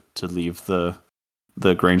to leave the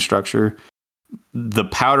grain structure. The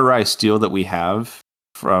powderized steel that we have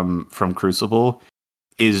from Crucible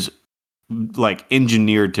is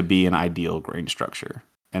engineered to be an ideal grain structure.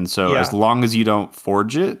 And so as long as you don't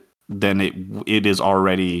forge it, then it is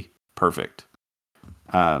already perfect.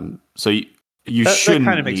 So you shouldn't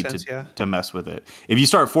kind of need to mess with it. If you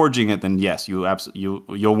start forging it, then yes, you'll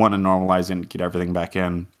want to normalize and get everything back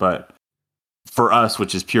in. But for us,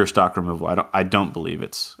 which is pure stock removal, I don't believe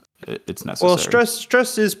it's necessary. Well,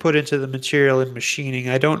 stress is put into the material in machining.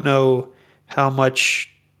 I don't know how much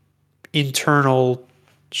internal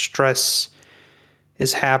stress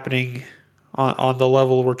is happening on the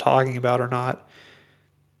level we're talking about or not.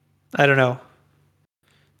 I don't know.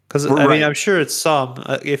 Because I mean, I'm sure it's some.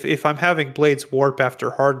 If I'm having blades warp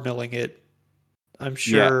after hard milling it, I'm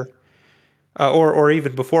sure, or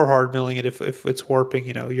even before hard milling it, if it's warping,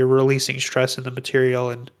 you're releasing stress in the material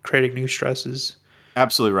and creating new stresses.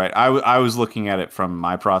 Absolutely right. I was looking at it from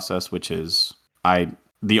my process, which is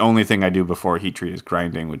the only thing I do before heat treat is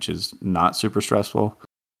grinding, which is not super stressful.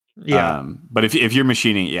 Yeah. But if you're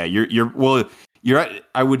machining,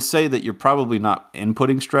 I would say that you're probably not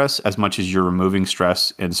inputting stress as much as you're removing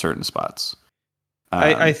stress in certain spots.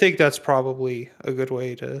 I think that's probably a good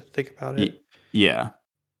way to think about it. Yeah.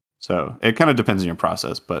 So it kind of depends on your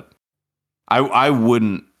process, but I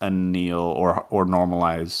wouldn't anneal or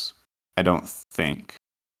normalize. I don't think.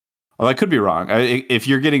 Well, I could be wrong. If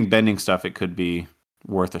you're getting bending stuff, it could be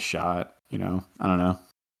worth a shot. I don't know.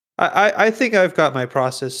 I think I've got my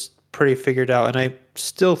process pretty figured out, and I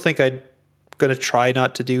still think I'm going to try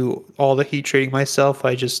not to do all the heat treating myself.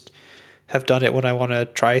 I just have done it when I want to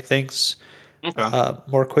try things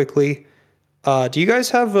more quickly. Do you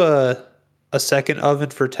guys have a second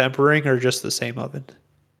oven for tempering, or just the same oven?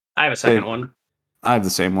 I have a second one. I have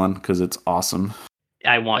the same one because it's awesome.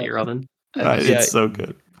 I want your oven. It's so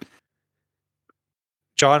good.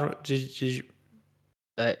 John, did you?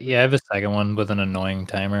 Yeah, I have a second one with an annoying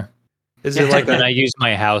timer. Is it like I used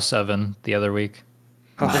my house oven the other week.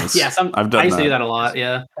 Nice. Yeah, I used to do that a lot.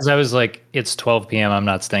 Yeah, because I was like, it's 12 p.m. I'm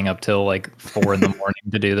not staying up till 4 in the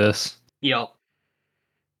morning to do this. Yep.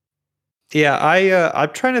 Yeah,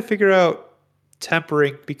 I'm trying to figure out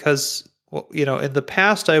tempering because in the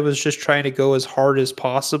past I was just trying to go as hard as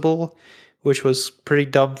possible, which was pretty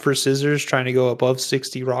dumb for scissors, trying to go above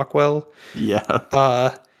 60 Rockwell.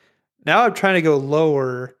 Yeah. Now I'm trying to go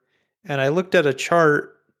lower, and I looked at a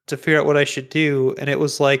chart to figure out what I should do, and it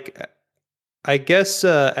was I guess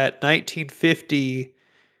at 1950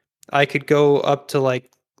 I could go up to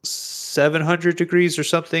 700 degrees or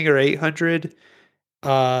something, or 800.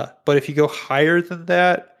 But if you go higher than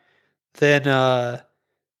that, then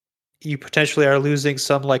you potentially are losing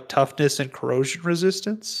some toughness and corrosion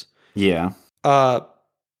resistance. Yeah.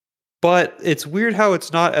 But it's weird how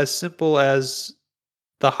it's not as simple as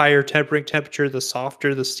the higher tempering temperature, the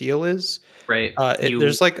softer the steel is. Right.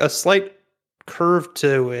 There's a slight curve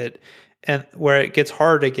to it, and where it gets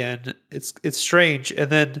hard again. It's strange.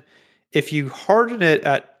 And then if you harden it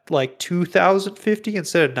at 2050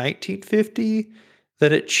 instead of 1950,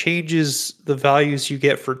 then it changes the values you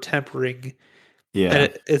get for tempering. Yeah.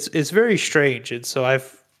 And it's very strange. And so I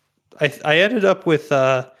ended up with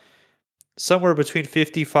somewhere between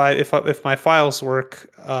 55. If my files work,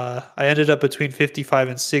 I ended up between 55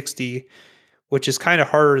 and 60, which is kind of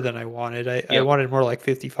harder than I wanted. I wanted more like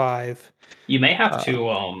 55. You may have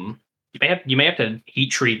to you may have to heat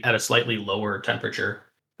treat at a slightly lower temperature.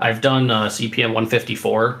 I've done CPM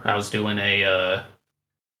 154. I was doing a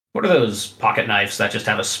what are those pocket knives that just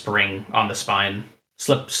have a spring on the spine?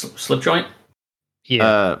 Slip joint?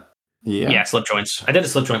 Yeah. Yeah, slip joints. I did a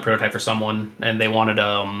slip joint prototype for someone, and they wanted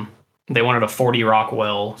a 40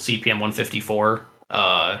 Rockwell CPM 154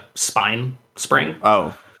 spine spring.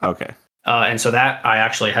 Oh, okay. And so that I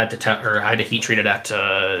actually had to I had to heat treat it at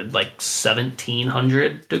like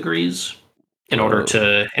 1700 degrees in order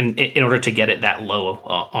to get it that low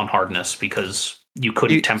on hardness, because you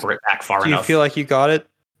couldn't temper it back far enough. Do you feel like you got it?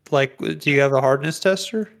 Like, do you have a hardness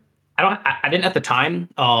tester? I didn't at the time.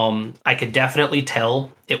 I could definitely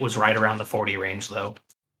tell it was right around the 40 range though.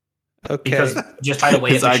 Okay. Because just by the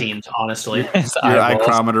way it machined, honestly. Your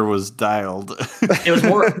icrometer was dialed.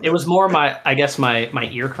 It was more my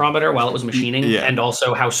ear chrometer while it was machining, and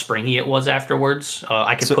also how springy it was afterwards.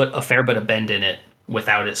 I could put a fair bit of bend in it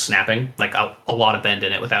without it snapping, like a lot of bend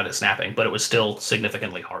in it without it snapping, but it was still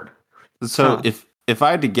significantly hard. So if I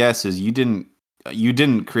had to guess, is you didn't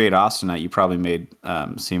create austenite, you probably made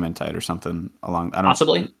cementite or something along. I don't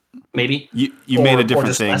possibly, maybe you made a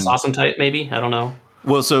different thing. Less austenite, maybe, I don't know.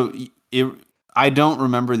 Well, so I don't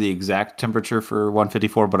remember the exact temperature for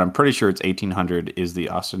 154, but I'm pretty sure it's 1800 is the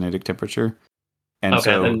austenitic temperature, and okay,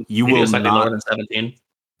 so then you will not lower than 17.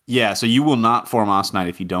 Yeah, so you will not form austenite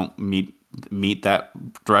if you don't meet that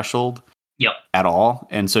threshold. Yep. At all,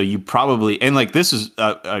 and so you probably this is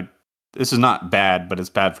not bad, but it's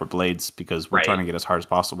bad for blades because we're trying to get as hard as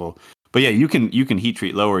possible. But yeah, you can heat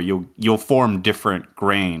treat lower. You'll form different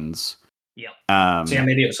grains. Yeah. So yeah,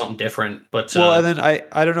 maybe it was something different, but well, and then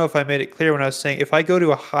I don't know if I made it clear when I was saying if I go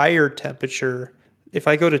to a higher temperature, if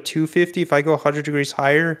I go to 250, if I go 100 degrees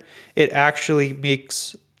higher, it actually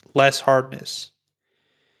makes less hardness.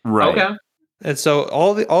 Right. Okay. And so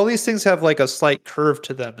all these things have like a slight curve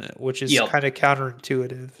to them, which is kind of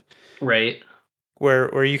counterintuitive. Right.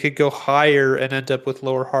 Where you could go higher and end up with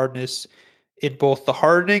lower hardness in both the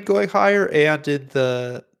hardening going higher and in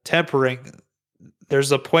the tempering.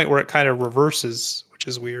 There's a point where it kind of reverses, which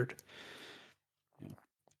is weird.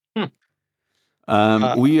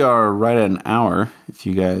 We are right at an hour. If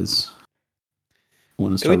you guys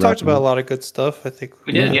want to start, we talked about a lot of good stuff. I think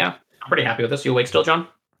we did. Yeah, I'm pretty happy with this. You awake still, John?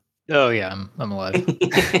 Oh yeah, I'm alive.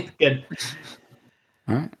 Good.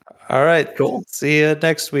 All right. Cool. See you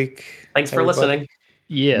next week. Thanks for listening.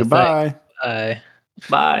 Yeah. Goodbye. Bye.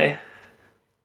 Bye.